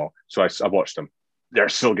watch them all. So I watched them. They're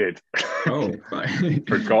so good. Oh,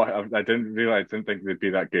 forgot. I didn't think they'd be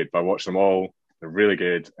that good, but I watched them all. They're really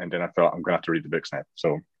good. And then I thought, I'm going to have to read the books now.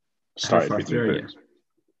 So started reading the books.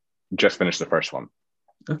 Just finished the first one.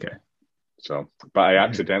 Okay. So, but I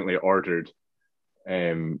accidentally ordered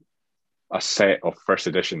a set of first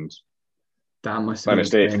editions. That must have been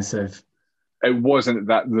expensive. It wasn't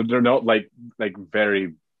that. They're not like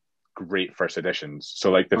very great first editions.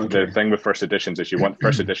 So like the thing with first editions is you want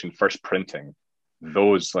first edition first printing.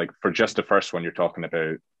 Those, like, for just the first one, you're talking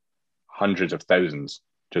about hundreds of thousands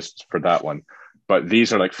just for that one. But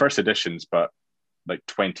these are like first editions, but like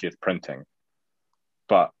 20th printing.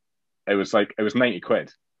 But it was 90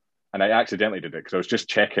 quid. And I accidentally did it because I was just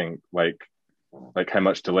checking like how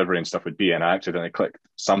much delivery and stuff would be. And I accidentally clicked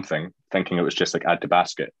something thinking it was just like add to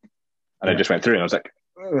basket. And I just went through and I was like,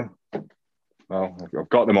 well, I've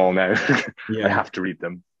got them all now. I have to read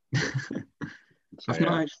them. So, I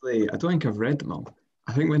don't think I've read them all.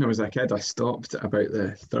 I think when I was a kid, I stopped at about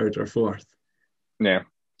the third or fourth. Yeah,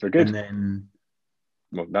 they're good. And then,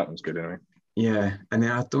 well, that one's good anyway. Yeah, and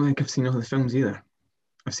then I don't think I've seen all the films either.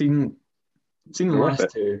 I've seen the last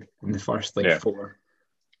two and the first four.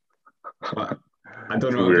 But I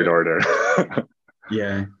don't know. Weird order.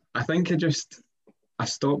 Yeah, I think I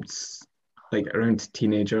stopped like around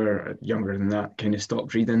teenager or younger than that. Kind of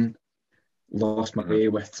stopped reading, lost my way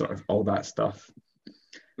with sort of all that stuff.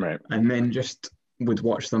 Right. And then just would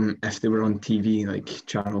watch them if they were on TV, like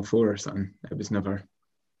Channel 4 or something. It was never,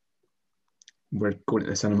 we're going to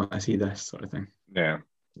the cinema to see this sort of thing. Yeah,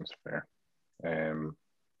 that's fair.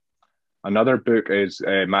 Another book is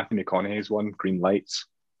Matthew McConaughey's one, Green Lights.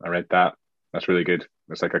 I read that. That's really good.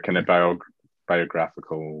 It's like a kind of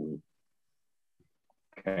biographical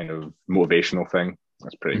kind of motivational thing.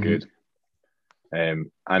 That's pretty good.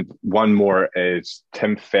 And one more is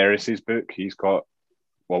Tim Ferriss's book. He's got,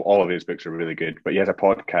 well, all of his books are really good, but he has a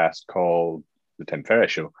podcast called The Tim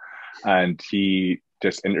Ferriss Show, and he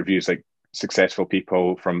just interviews like successful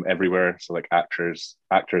people from everywhere. So like actors,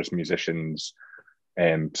 musicians,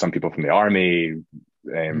 some people from the army,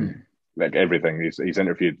 like everything. He's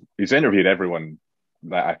interviewed everyone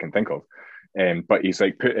that I can think of, but he's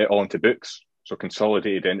like put it all into books. So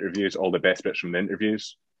consolidated interviews, all the best bits from the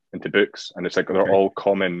interviews into books, and it's like they're all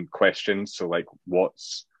common questions. So like, what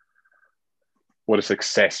does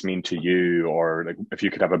success mean to you, or like if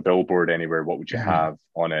you could have a billboard anywhere, what would you have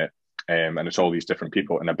on it? And it's all these different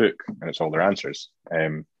people in a book, and it's all their answers.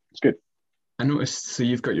 It's good. I noticed. So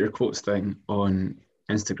you've got your quotes thing on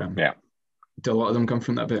Instagram. Yeah. Do a lot of them come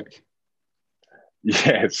from that book?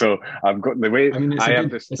 Yeah. So I've got the way. I mean,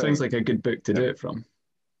 it sounds like a good book to do it from.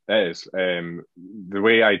 It is. The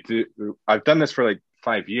way I've done this for like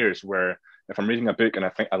 5 years, where if I'm reading a book and I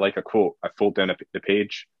think I like a quote, I fold down the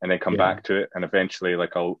page and then come back to it, and eventually,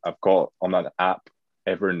 like I've got on that app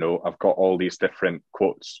Evernote, I've got all these different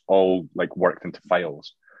quotes all like worked into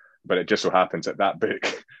files. But it just so happens that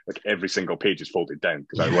book, like every single page is folded down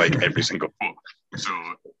because I like every single quote. So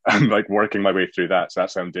I'm like working my way through that. So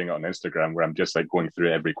that's how I'm doing it on Instagram, where I'm just like going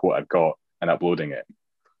through every quote I've got and uploading it.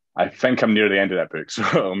 I think I'm near the end of that book, so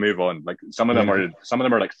I'll move on. Like some of them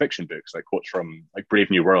are like fiction books, like quotes from like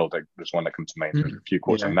Brave New World. Like there's one that comes to mind. There's a few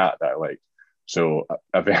quotes on that I like. So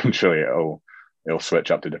eventually it'll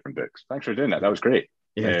switch up to different books. Thanks for doing that. That was great.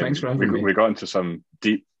 Yeah, thanks for having me. We got into some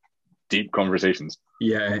deep conversations.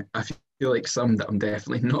 Yeah, I feel like some that I'm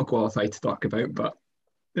definitely not qualified to talk about, but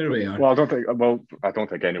there we are. Well, I don't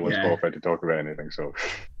think anyone's qualified to talk about anything. So.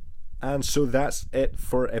 And so that's it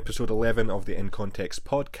for episode 11 of the In Context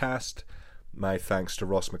podcast. My thanks to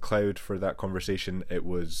Ross McLeod for that conversation. It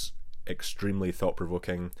was extremely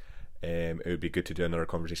thought-provoking. It would be good to do another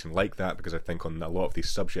conversation like that, because I think on a lot of these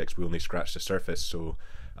subjects we only scratch the surface, so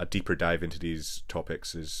a deeper dive into these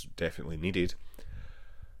topics is definitely needed.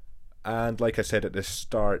 And like I said at the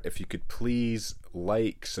start, if you could please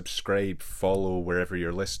like, subscribe, follow wherever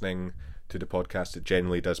you're listening to the podcast, it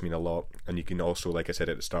generally does mean a lot. And you can also, like I said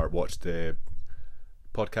at the start, watch the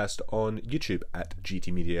podcast on YouTube at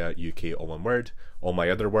GT Media UK, all one word. All my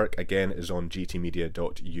other work again is on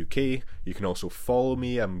gtmedia.uk. You can also follow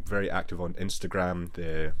me. I'm very active on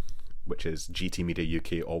Instagram, which is GT Media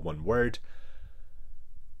UK, all one word.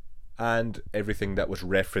 And everything that was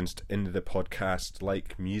referenced in the podcast,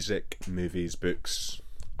 like music, movies, books,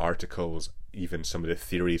 articles, even some of the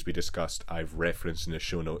theories we discussed, I've referenced in the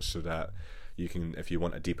show notes, so that you can, if you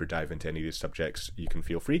want a deeper dive into any of these subjects, you can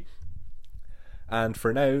feel free. And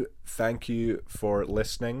for now, thank you for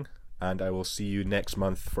listening, and I will see you next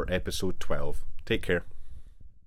month for episode 12. Take care.